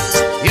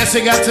 Yes,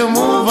 you got to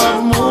move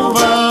up, move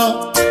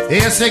up.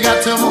 Yes, you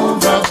got to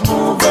move up,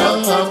 move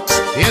up.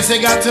 Yes,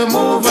 you got to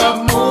move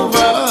up, move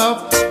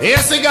up.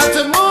 Yes, you got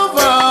to move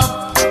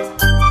up.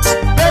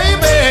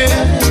 Baby,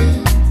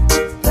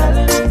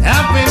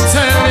 I've been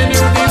telling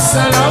you this a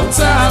long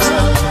time.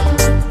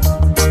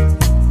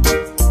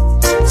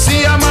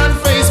 See, I'm on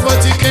face,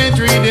 but you can't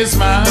read his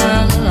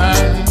mind.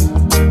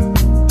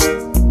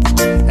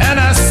 And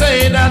I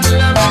say that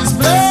love is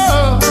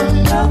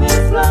blind. Love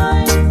is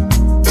blind.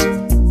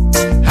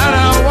 And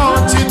I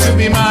want you to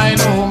be mine,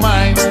 oh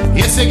mine.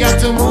 Yes, you got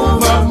to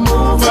move up,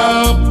 move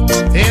up.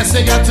 Yes,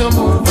 you got to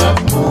move up,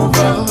 move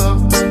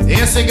up.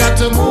 Yes, you got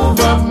to move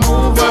up,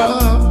 move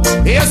up.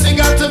 Yes, you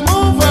got to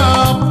move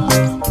up.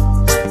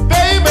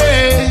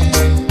 Baby,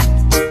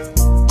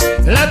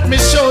 let me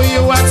show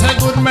you what a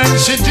good man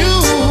should do.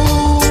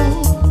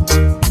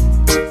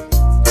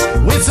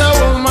 With a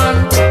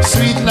woman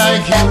sweet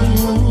like you.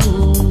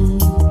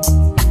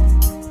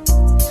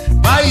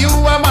 Buy you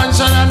a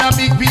mansion and a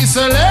big piece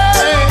of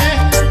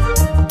land.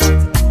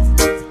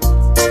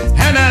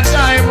 And a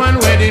diamond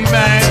wedding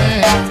band.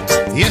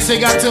 Yes, you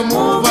got to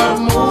move up,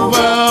 move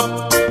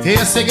up.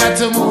 Yes, you got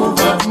to move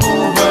up,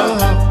 move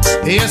up.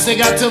 Yes, you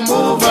got to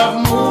move up,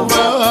 move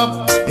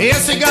up.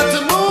 Yes, you got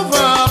to move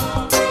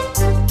up.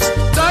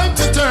 Time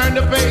to turn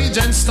the page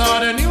and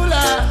start a new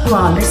life. You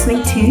are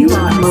listening to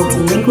A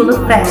Multilingual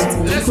Affair.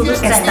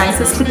 Estás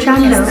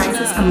escuchando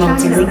A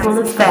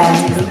Multilingual Affair.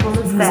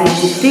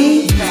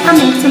 Você A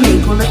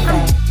Multilingual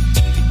Affair.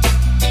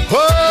 Oh,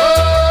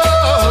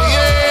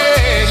 yeah.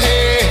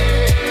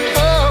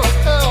 Oh,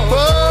 oh,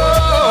 oh,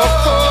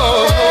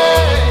 oh.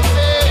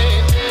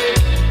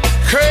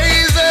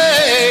 Crazy.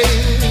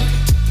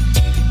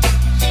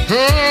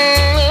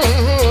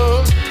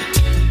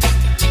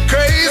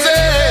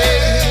 Crazy.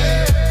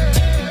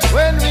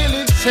 When will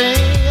it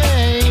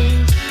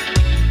change?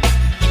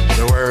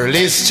 The world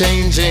is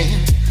changing.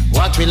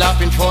 What will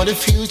happen for the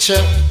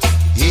future?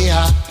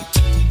 Yeah.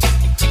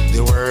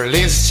 The world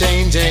is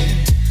changing.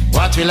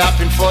 What will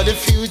happen for the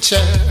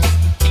future?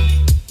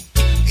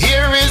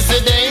 Here is the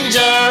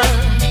danger.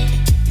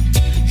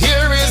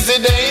 Here is the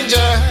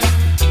danger.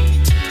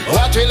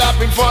 What will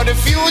happen for the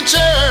future?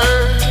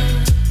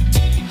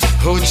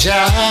 Oh,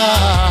 Jah.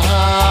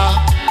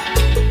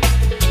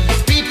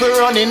 People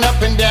running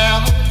up and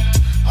down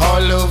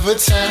all over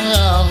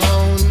town.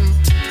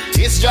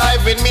 It's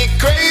driving me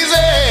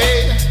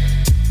crazy,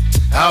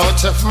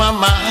 out of my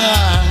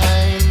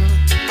mind.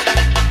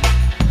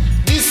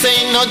 This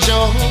ain't no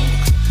joke.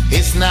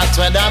 It's not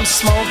what I'm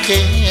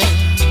smoking.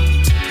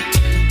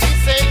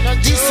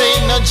 This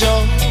ain't no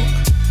joke.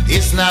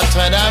 It's not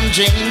what I'm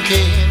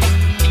drinking.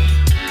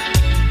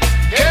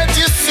 Can't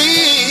you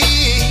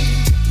see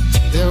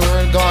the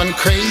world gone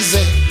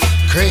crazy,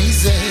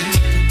 crazy?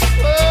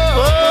 Oh,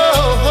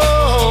 oh,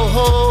 oh,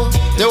 oh.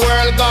 The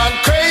world gone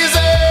crazy.